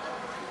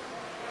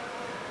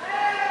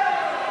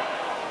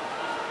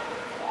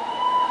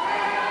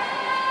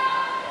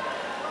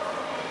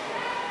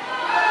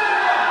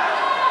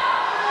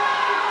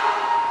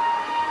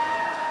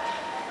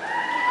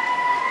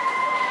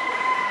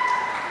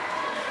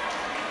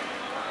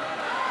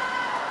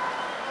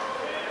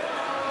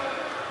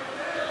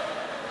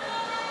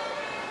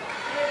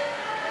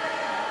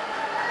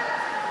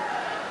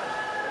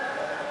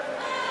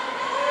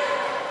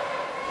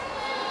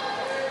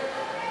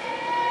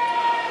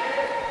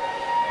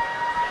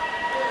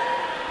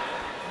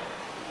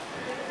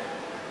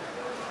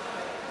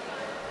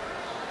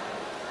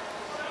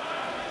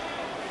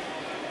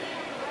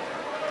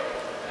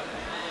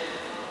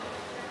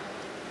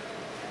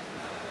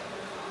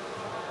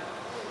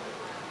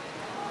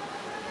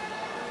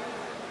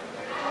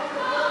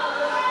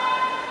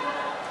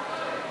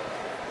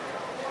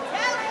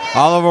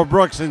 Oliver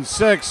Brooks in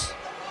 6,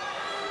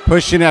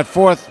 pushing at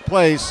 4th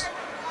place.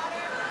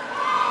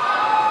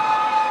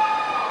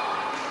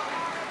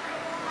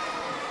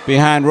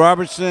 Behind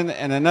Robertson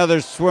and another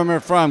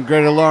swimmer from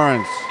Greater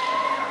Lawrence.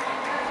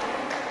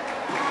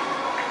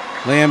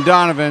 Liam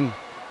Donovan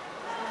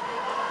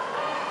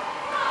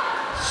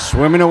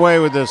swimming away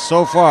with this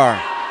so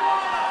far.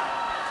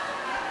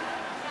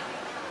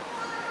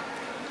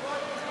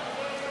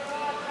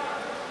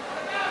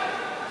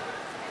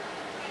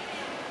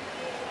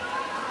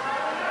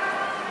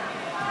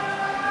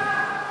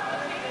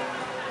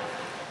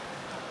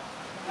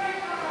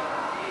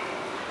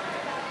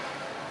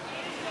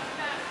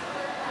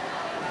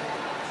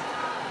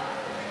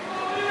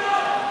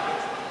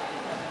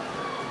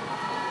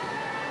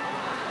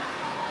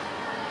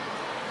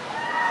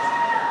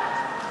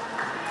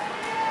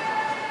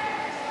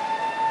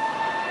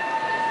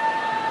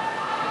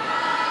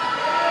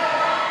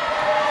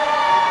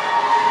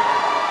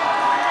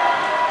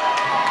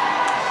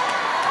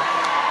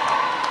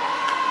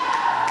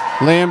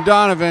 Liam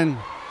Donovan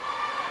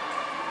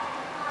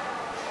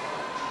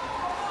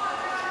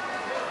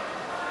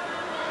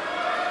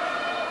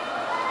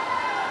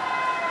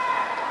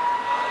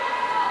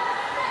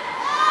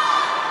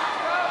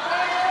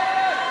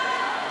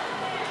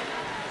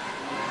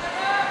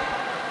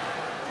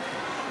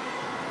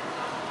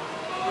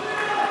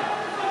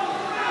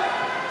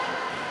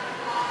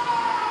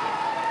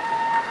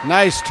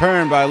nice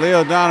turn by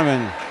Leo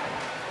Donovan.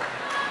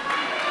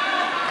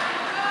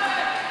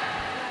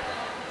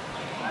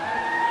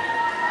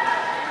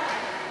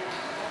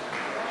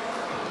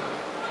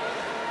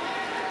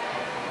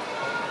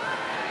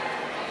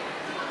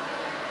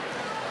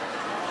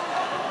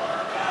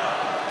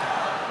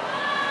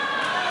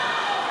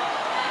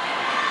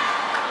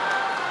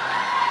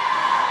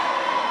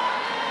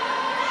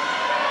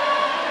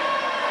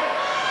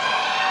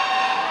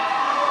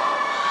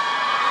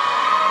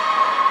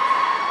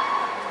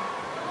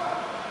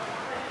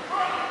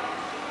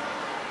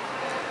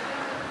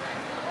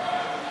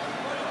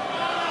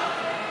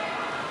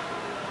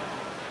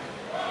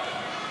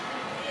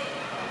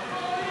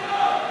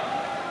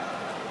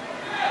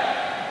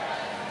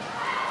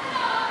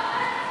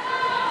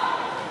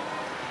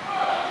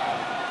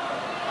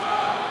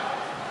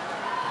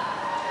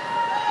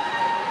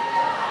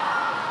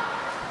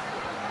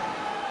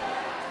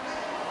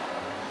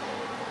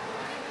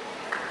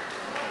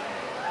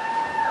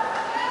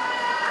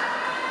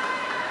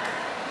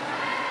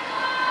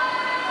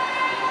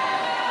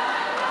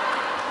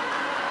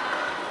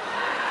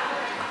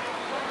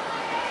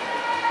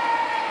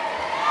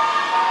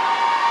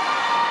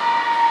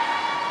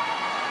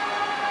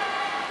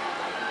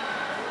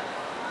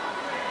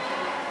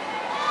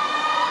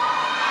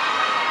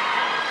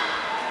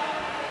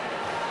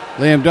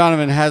 Liam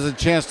Donovan has a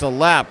chance to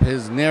lap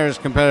his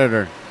nearest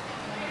competitor.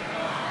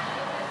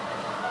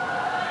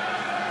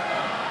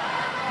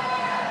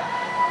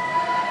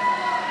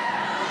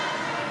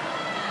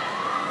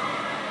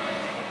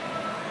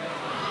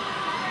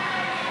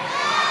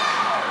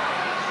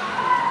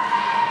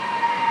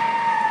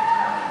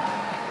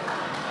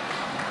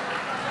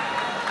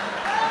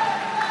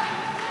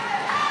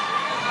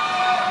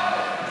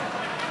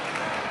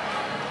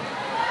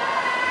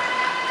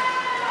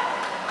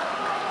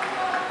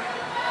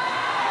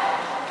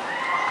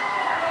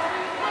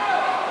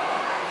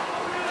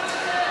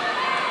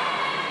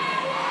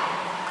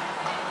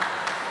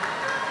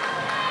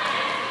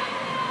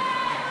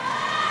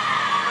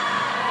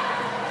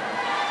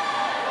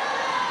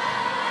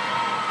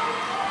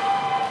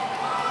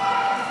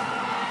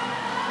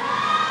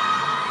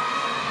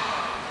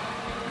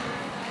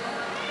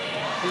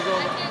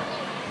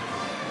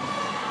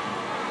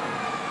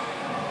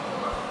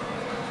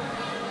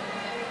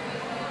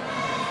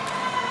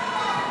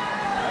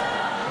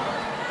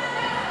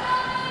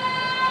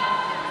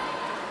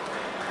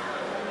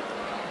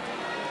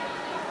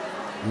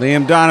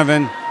 Liam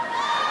Donovan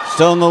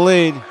still in the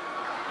lead.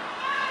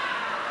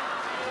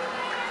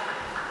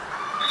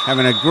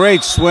 Having a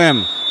great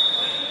swim.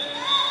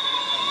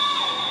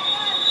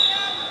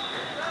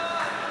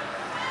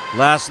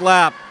 Last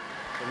lap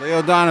for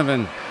Leo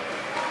Donovan.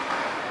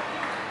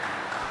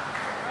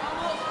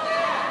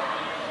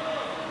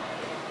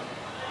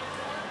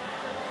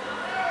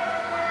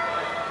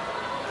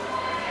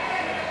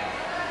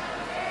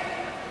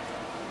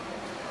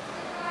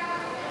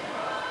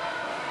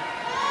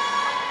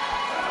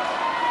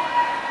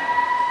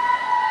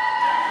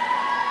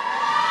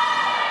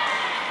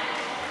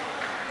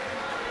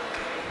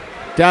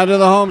 Down to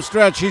the home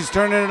stretch. He's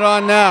turning it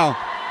on now.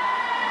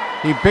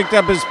 He picked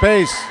up his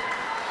pace.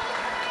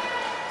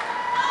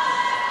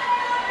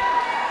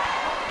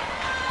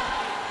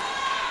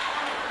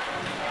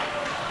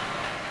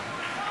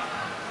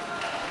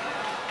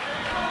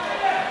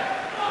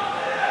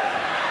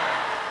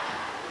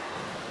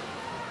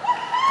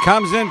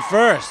 Comes in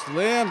first.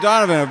 Liam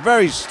Donovan, a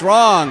very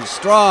strong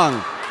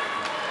swim.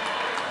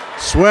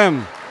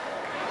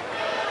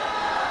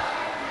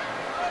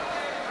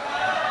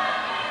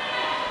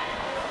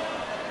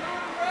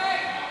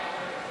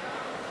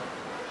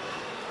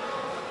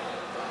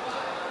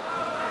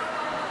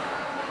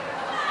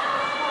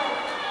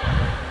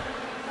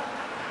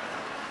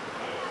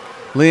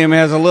 Liam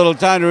has a little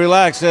time to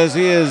relax as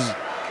he is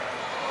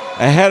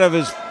ahead of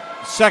his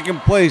second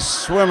place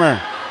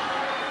swimmer.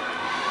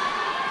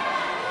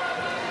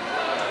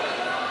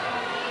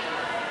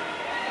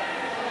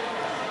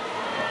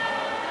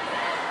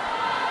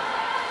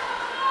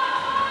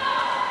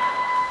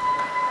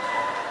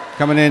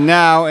 Coming in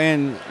now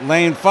in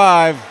lane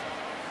 5.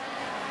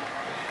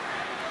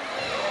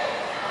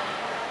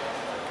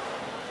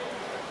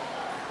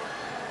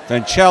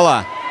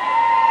 Vancella.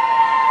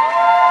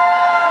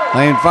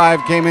 Lane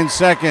 5 came in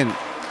second.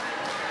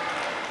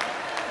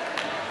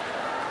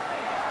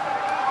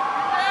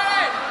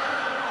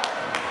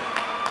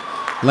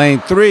 Lane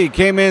 3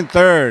 came in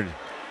third.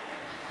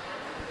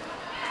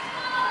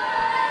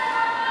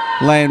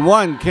 Lane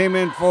 1 came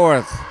in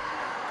fourth.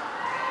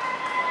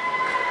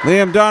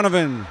 Liam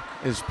Donovan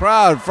is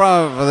proud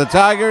for the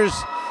Tigers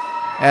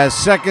as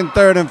second,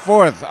 third, and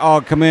fourth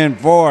all come in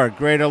for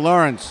Greater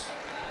Lawrence.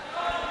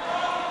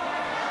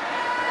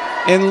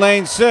 In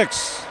lane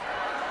 6,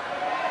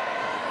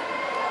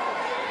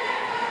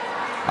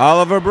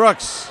 Oliver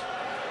Brooks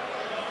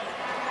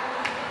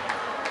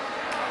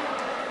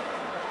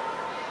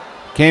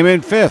came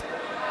in fifth.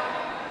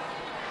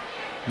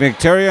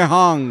 Victoria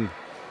Hong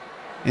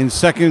in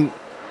second.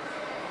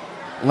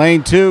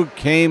 Lane 2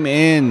 came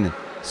in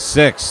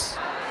sixth.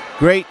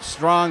 Great,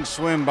 strong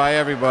swim by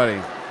everybody.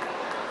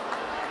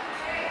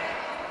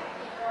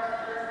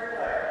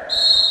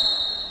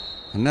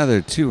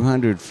 Another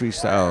 200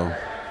 freestyle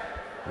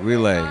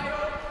relay.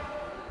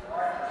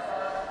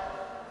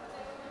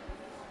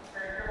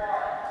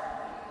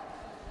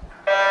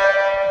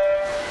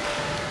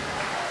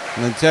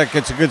 Lynn Tech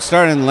gets a good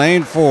start in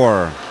lane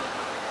 4.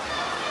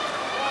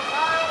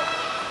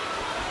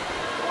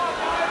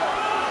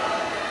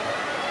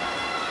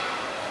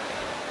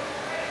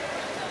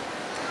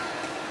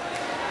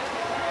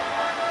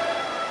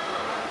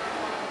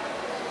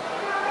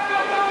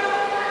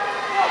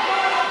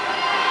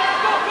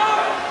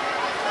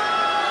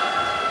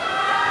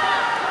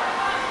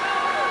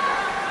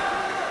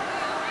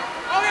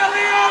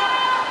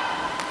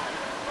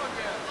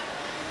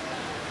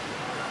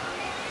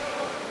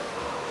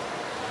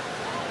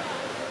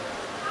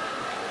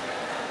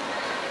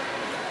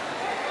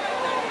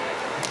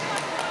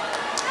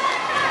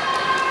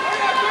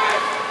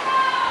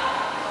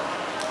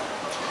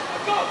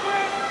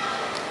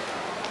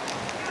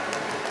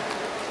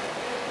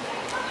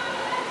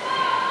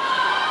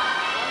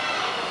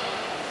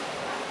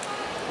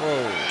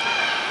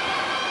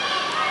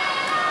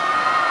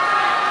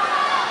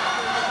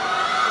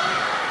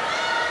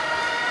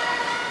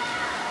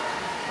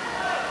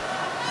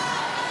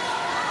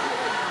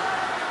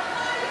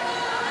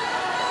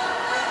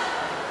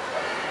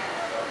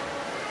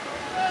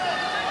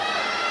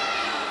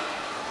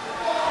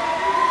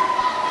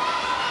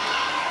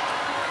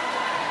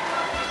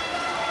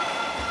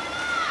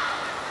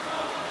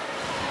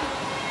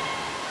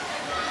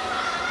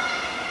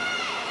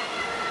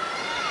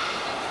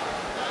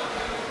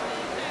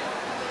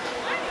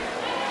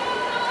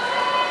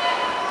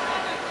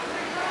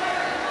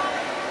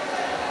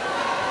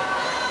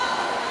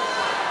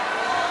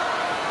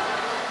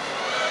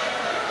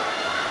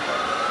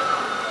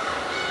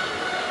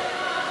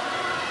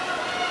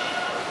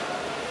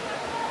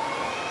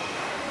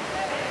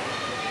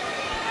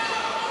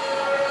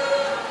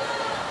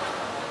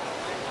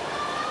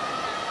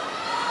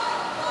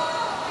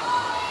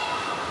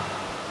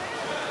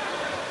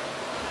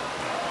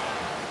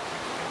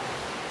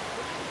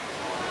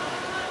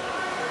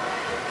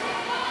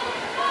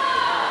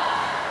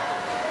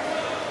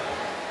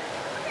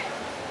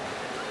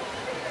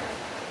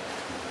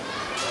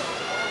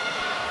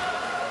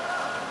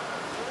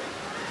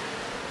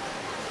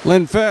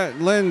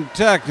 Lynn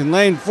Tech in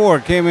lane 4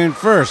 came in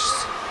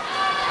first.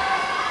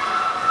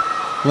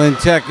 Lynn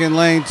Tech in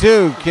lane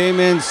 2 came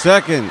in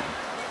second.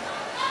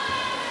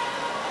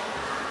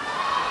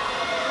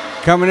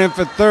 Coming in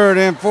for third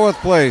and fourth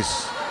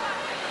place.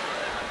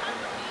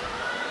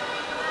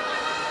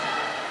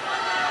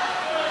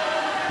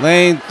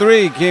 Lane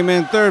 3 came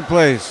in third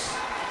place.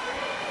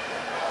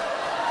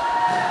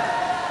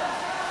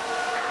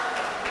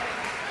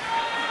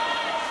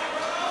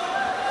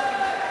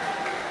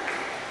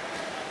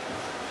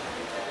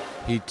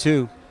 Heat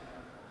 2.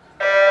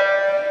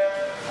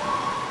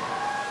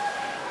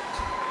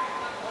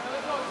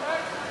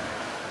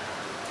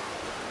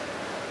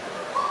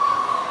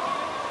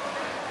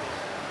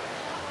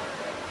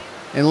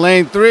 In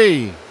lane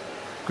 3,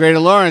 Greater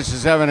Lawrence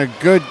is having a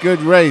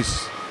good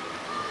race.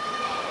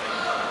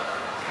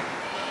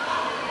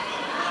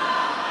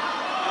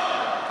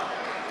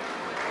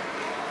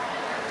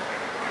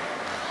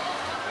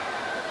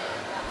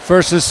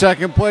 First and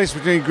second place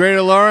between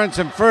Greater Lawrence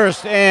in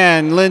first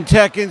and Lynn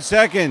Tech in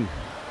second.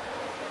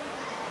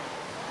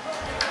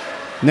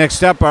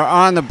 Next up are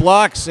on the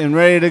blocks and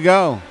ready to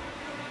go.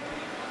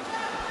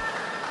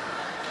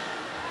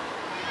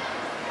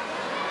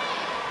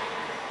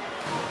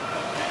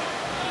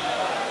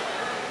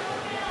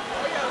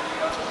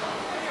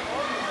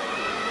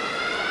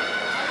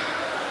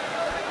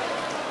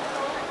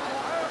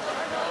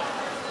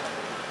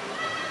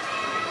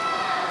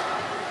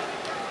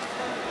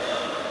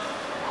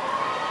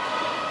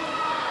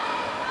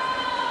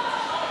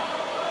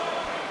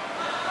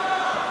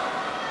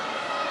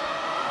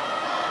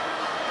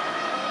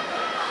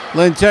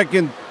 Lynn Tech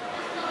in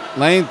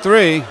lane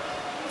 3.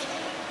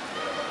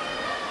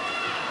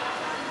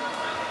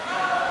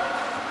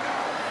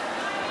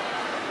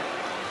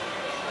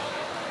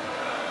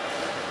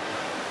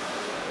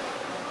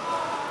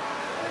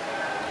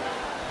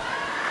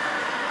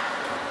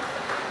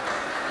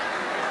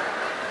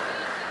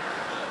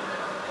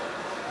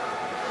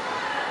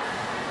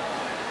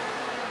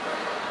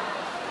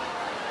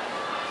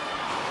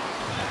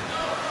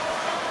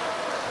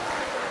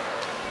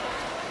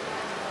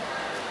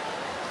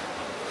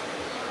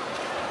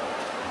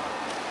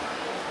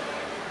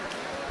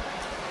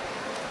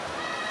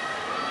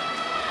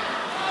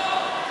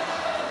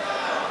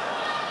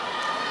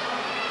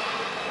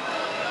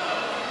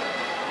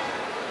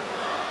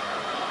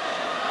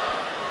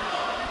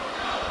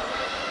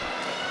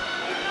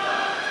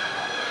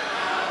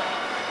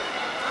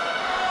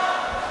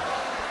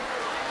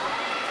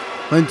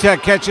 Lynn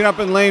Tech catching up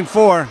in lane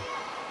 4.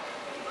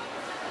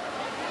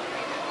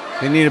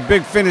 They need a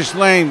big finish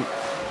lane.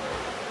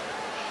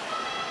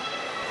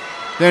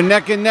 They're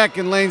neck and neck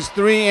in lanes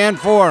 3 and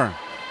 4.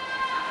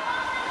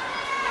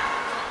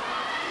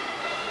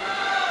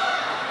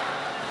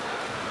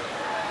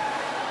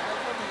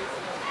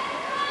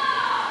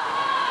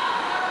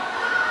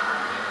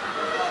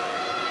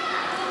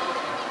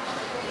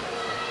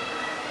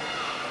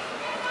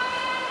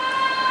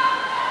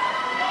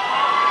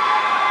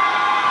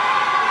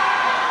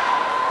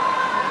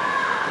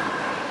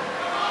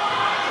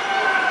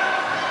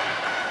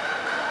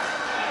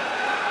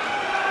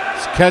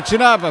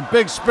 Catching up, a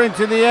big sprint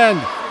to the end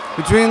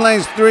between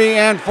lanes 3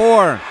 and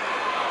 4.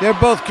 They're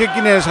both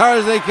kicking it as hard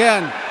as they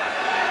can.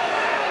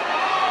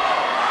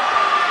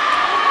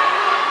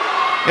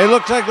 It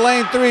looks like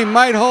lane 3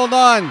 might hold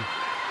on.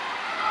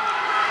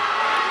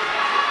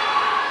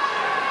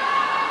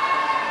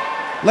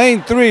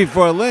 Lane 3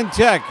 for Lynn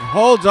Tech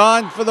holds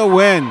on for the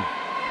win.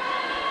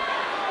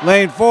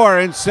 Lane 4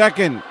 in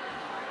second.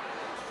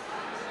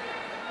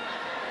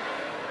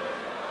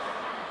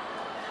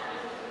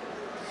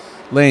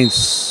 Lane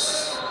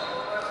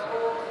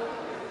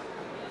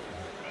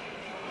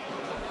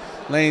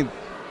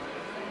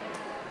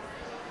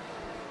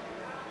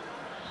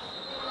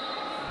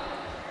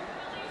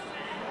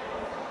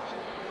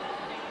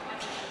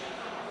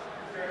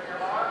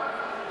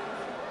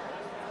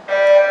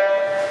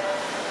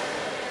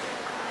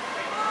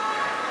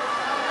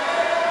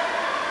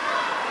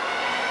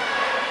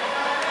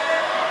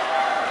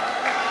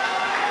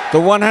the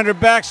 100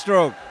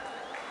 backstroke.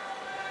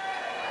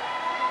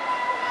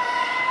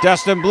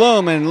 Dustin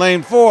Bloom in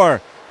lane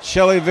 4.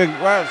 Shelly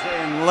Vigres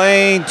in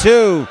lane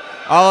 2.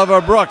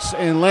 Oliver Brooks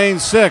in lane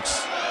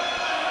 6.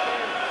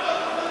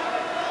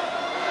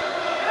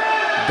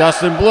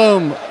 Dustin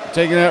Bloom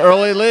taking an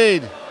early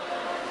lead.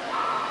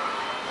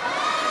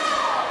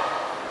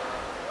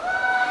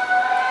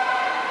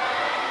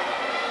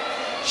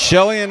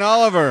 Shelly and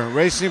Oliver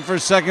racing for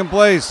second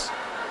place.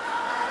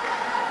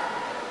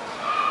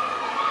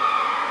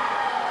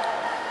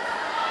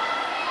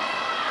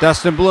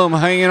 Dustin Bloom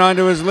hanging on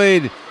to his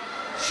lead.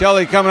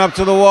 Shelly coming up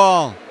to the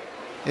wall.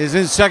 Is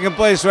in second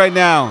place right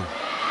now.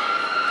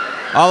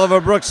 Oliver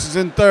Brooks is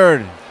in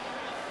third.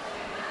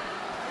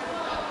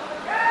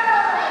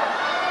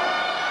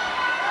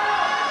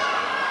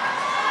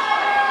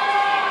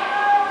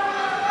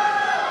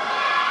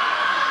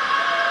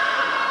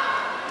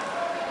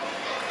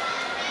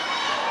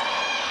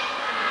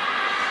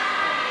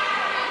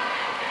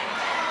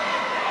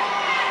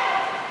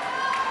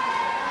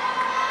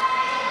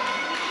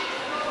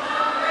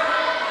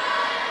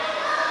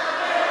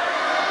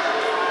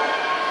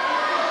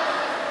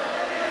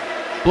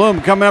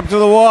 Bloom coming up to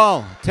the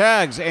wall,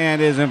 tags,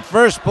 and is in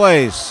first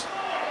place.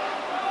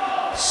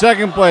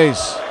 Second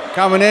place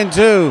coming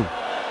into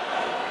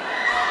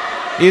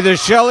either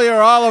Shelley or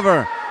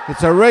Oliver.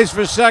 It's a race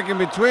for second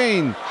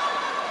between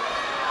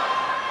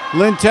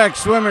Lynn Tech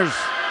swimmers.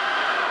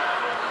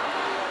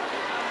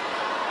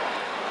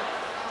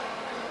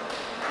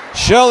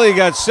 Shelley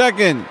got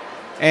second,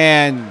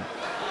 and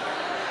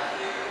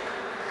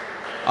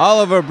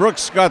Oliver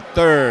Brooks got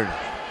third.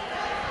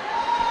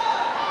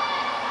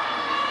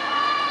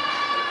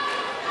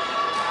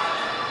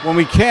 When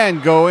we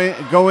can, go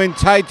in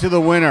tight to the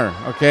winner,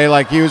 okay?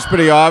 Like he was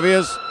pretty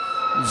obvious.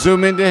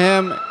 Zoom into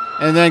him,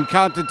 and then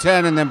count to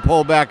 10, and then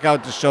pull back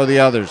out to show the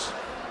others.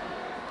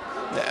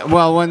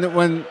 Well,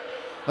 when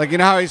like you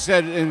know how he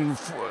said in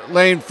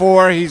lane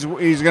 4 he's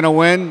gonna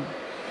win.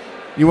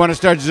 You want to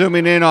start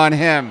zooming in on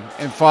him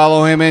and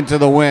follow him into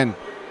the win.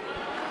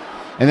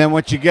 And then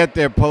once you get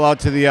there, pull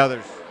out to the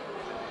others.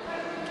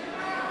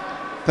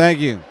 Thank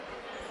you.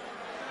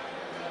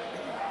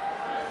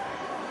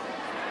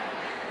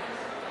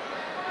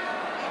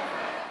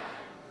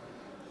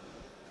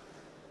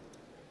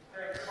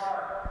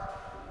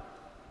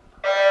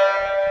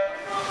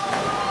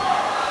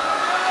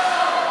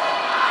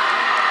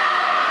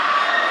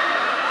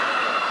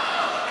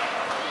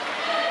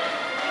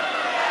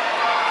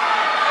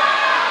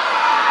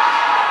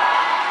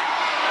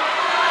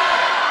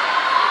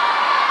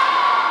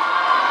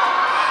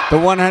 The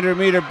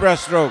 100-meter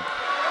breaststroke.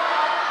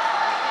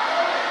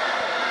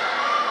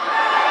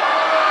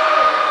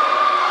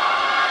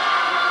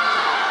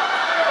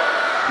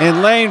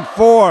 In lane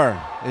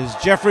 4 is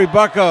Jeffrey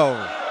Bucko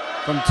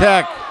from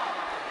Tech.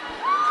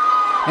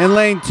 In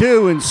lane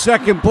 2, in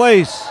second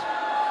place,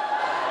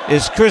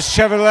 is Chris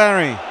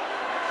Chevallari.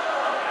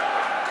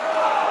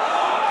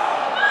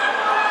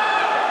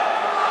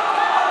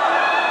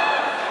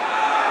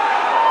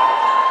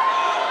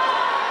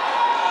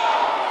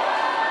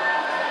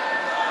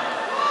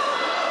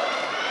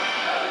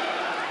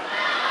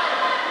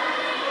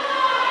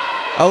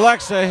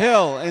 Alexa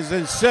Hill is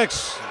in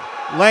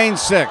lane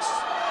 6.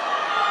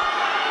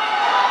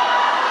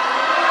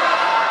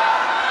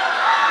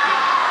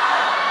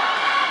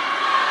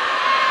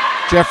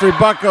 Jeffrey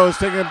Bucko is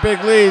taking a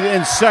big lead.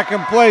 In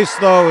second place,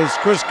 though, is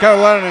Chris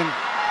Caroline.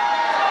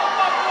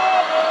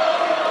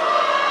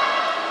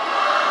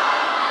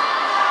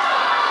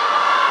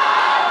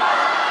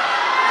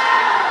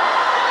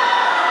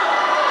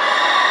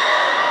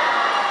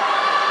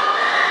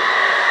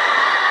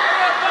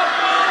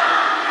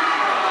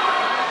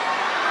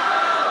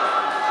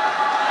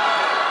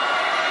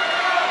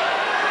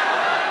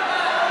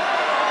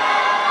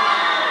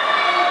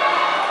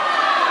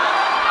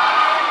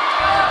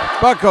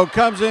 Bucko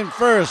comes in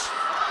first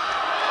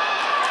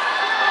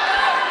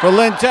for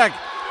Lynn Tech.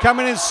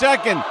 Coming in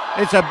second.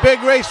 It's a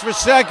big race for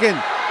second.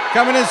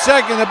 Coming in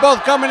second. They're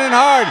both coming in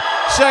hard.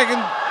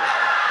 Second.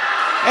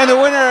 And the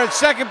winner at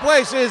second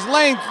place is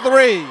lane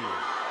 3.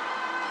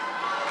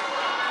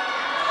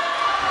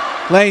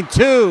 Lane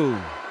 2.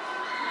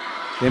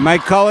 They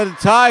might call it a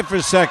tie for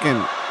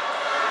second.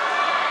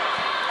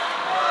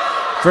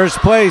 First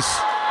place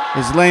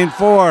is lane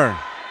 4.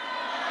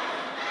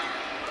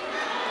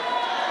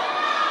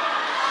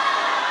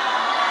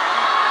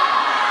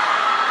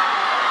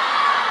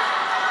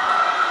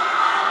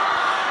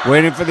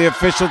 Waiting for the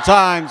official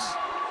times.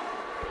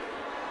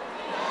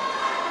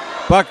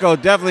 Bucko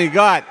definitely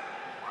got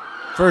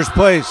first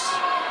place.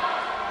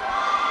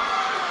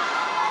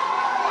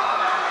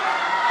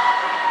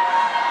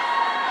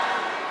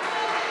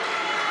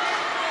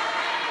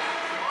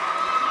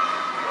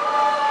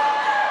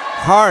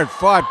 Hard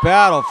fought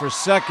battle for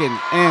second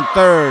and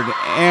third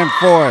and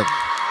fourth.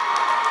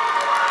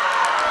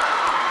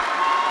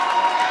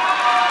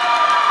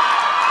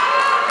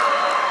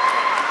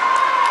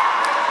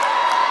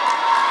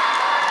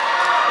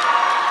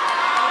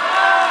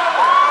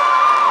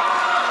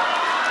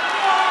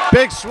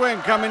 Big swing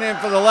coming in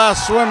for the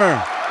last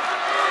swimmer.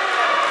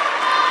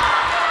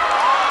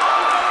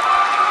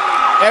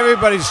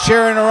 Everybody's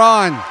cheering her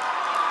on.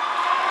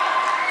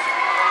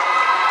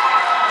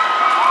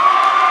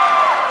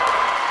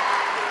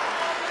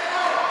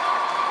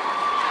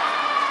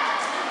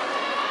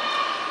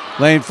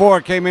 Lane 4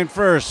 came in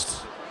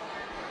first.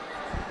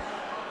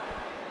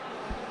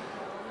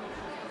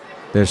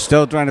 They're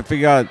still trying to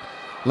figure out.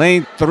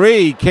 Lane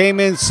 3 came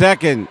in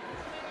second.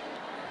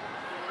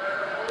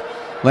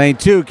 Lane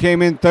 2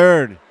 came in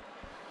third.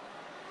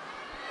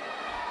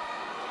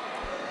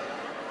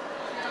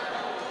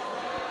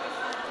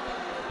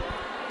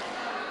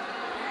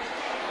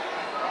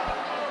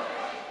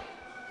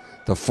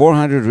 The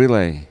 400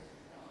 relay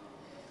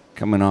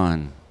coming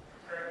on.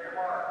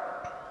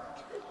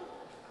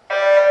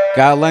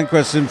 Guy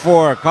Lenquist in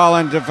 4.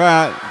 Colin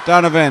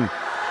Donovan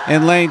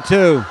in lane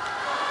 2.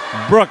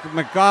 Brooke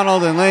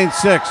McDonald in lane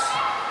 6.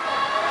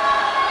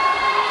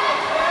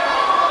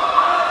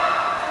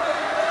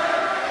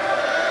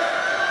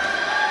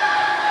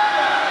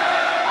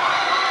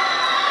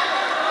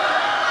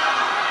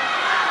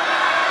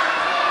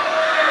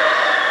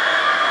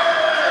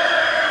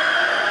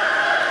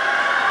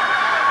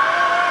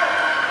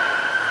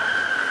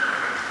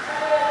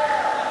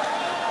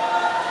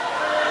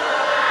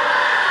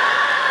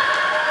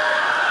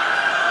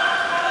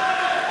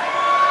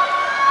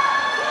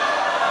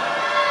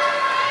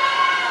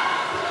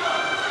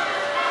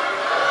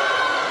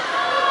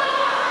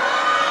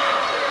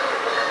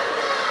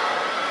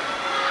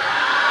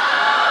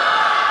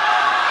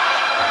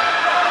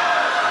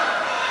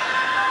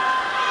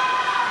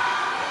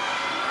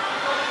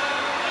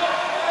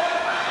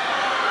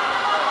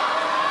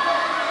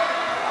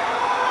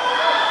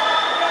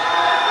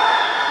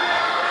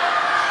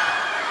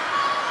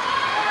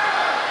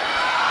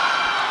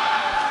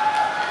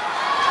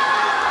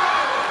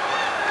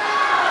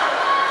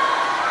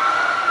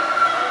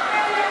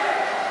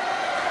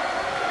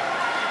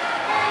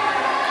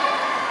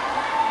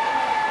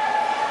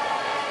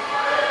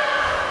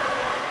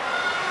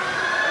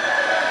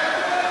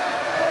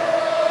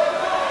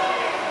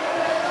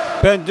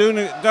 Ben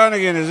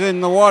Donegan is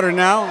in the water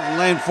now in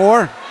lane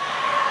 4.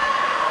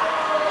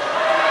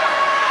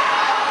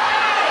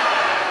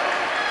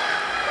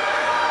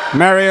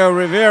 Mario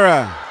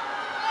Rivera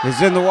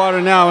is in the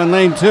water now in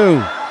lane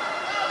 2.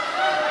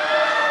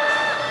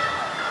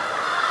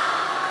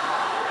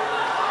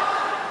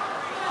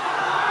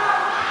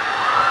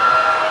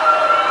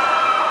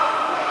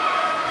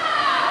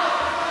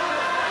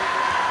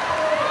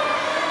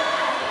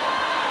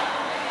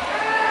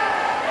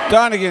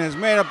 Donegan has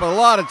made up a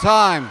lot of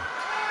time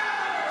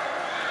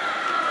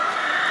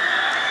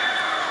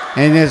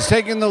and has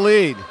taken the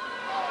lead.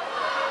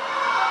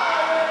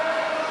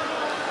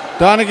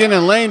 Donegan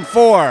in lane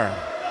 4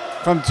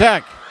 from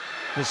Tech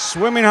is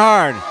swimming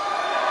hard.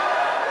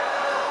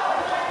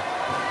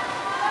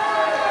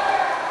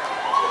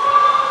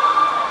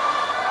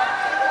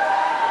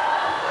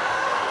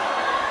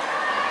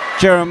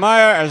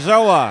 Jeremiah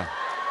Arzola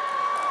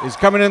is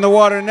coming in the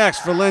water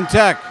next for Lynn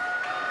Tech,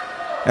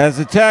 as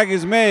the tag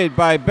is made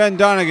by Ben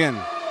Donegan.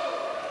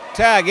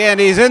 Tag, and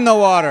he's in the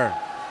water.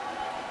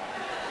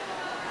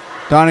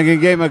 Donegan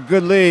gave him a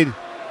good lead.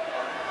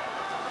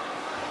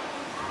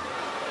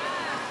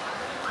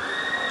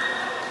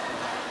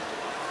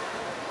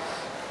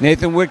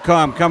 Nathan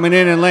Whitcomb coming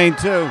in lane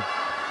 2.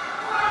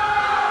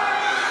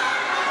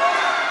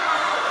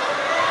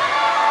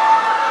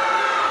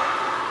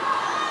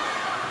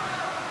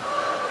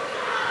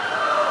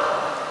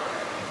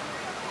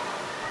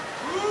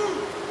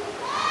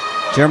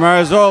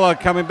 Jeremiah Arzola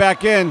coming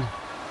back in.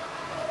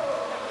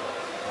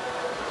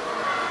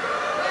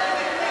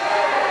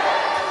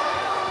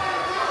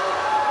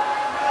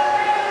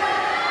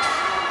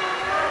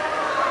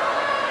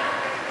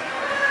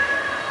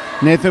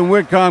 Nathan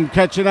Whitcomb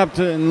catching up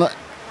to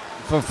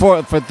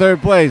for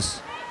third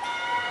place.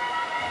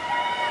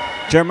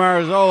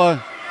 Jeremiah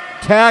Arzola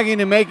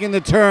tagging and making the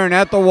turn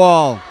at the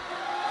wall.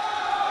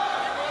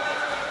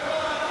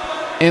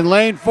 In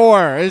lane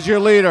 4 is your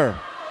leader.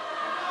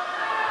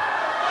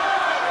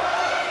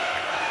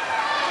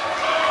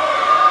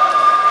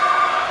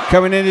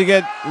 Coming in to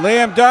get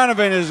Liam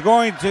Donovan is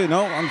going to,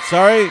 no, I'm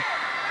sorry.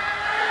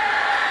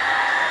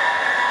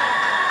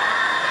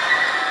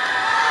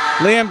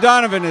 Liam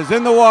Donovan is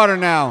in the water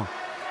now.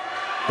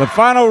 The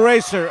final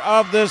racer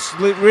of this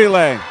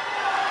relay.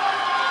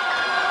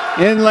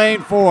 In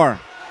lane 4.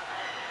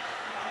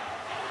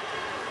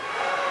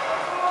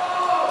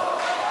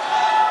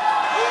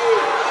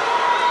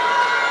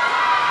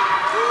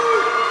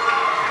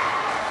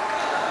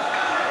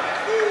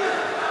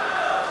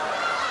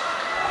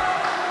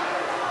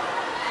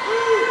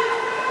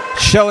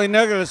 Shelly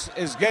Nicholas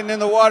is getting in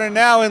the water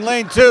now in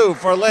lane 2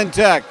 for Lynn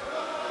Tech.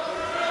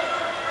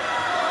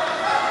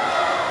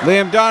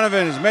 Liam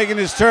Donovan is making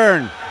his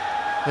turn,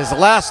 his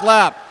last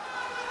lap.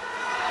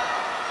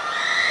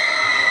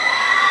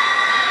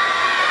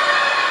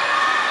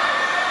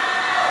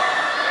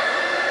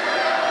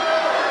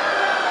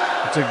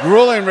 It's a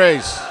grueling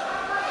race.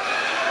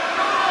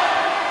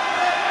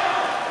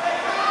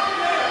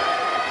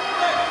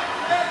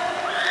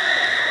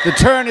 The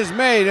turn is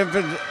made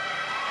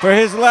for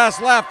his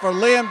last lap for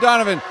Liam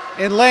Donovan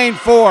in lane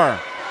 4,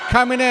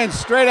 coming in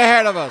straight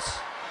ahead of us.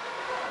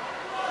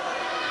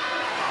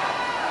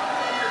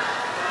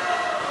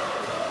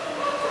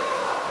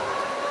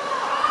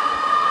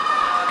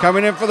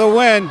 Coming in for the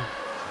win.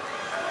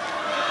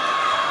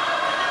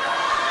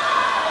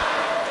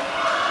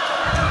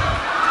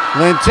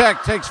 Lynn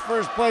Tech takes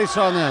first place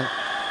on that.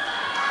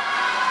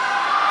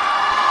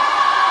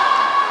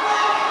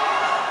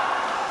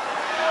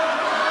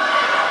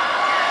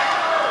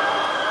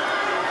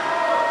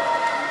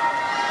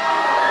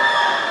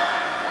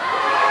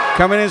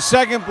 Coming in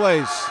second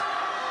place.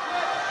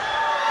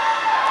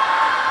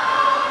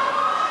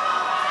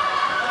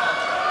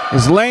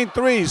 Is lane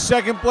 3,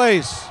 second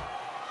place.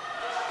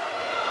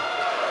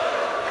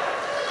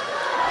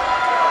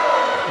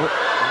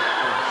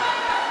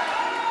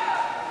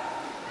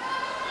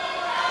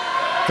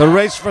 The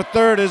race for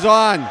third is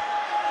on.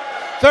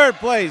 Third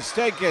place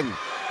taken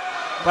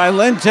by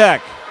Lynn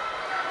Tech.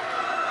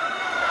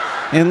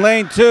 In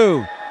lane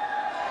 2,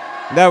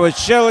 that was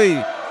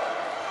Shelley.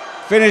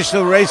 Finished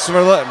the race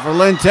for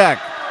Lynn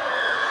Tech.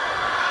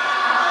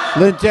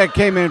 Lynn Tech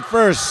came in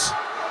first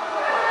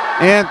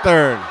and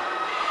third.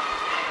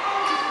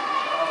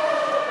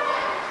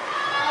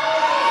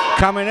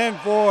 Coming in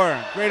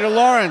for Greater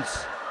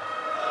Lawrence.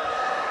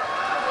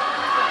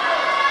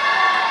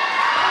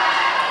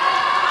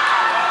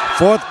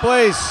 Fourth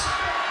place.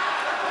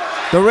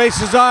 The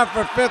race is on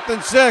for 5th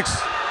and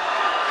 6th.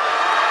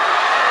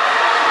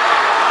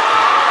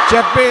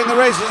 Jeff B, and the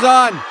race is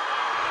on.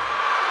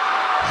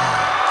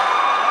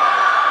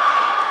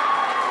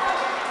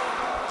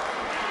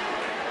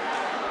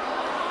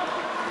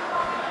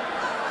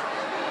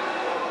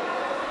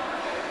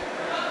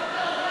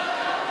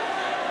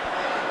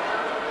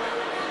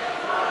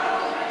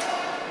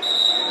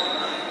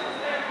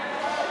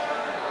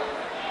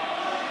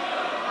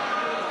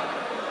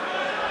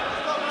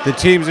 The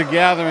teams are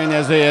gathering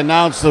as they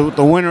announce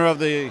the winner of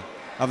the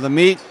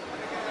meet.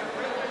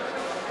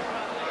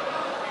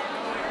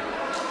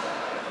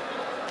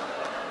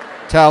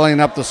 tallying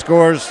up the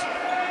scores.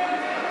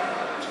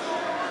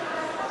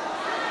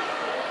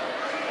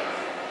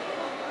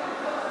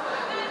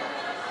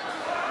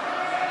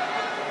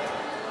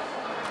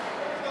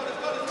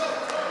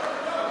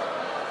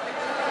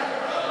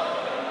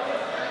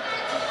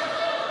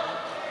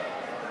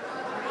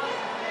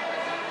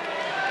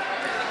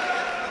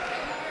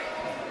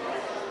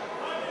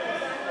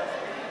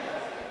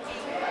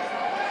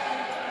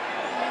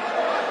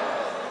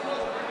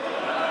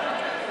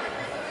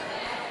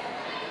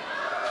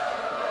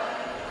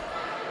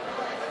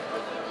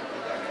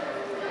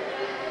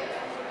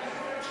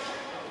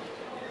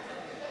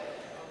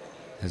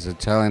 As they're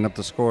tallying up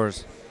the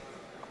scores.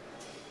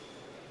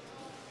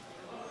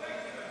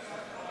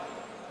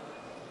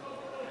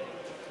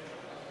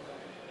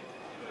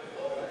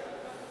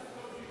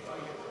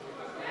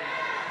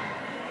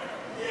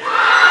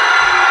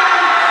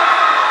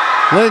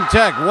 Lynn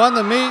Tech won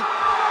the meet.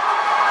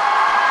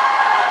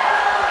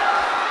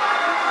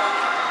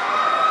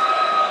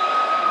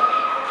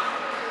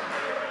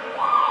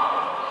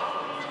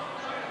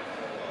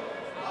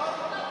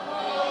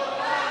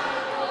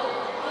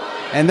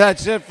 And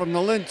that's it from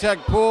the Lynn Tech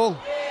pool.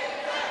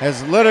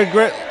 As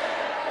Greater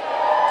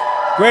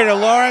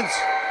Lawrence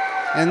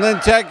and Lynn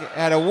Tech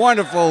had a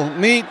wonderful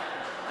meet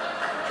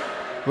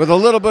with a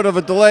little bit of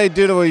a delay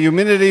due to a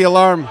humidity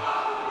alarm.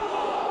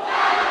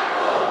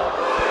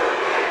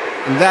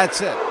 And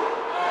that's it.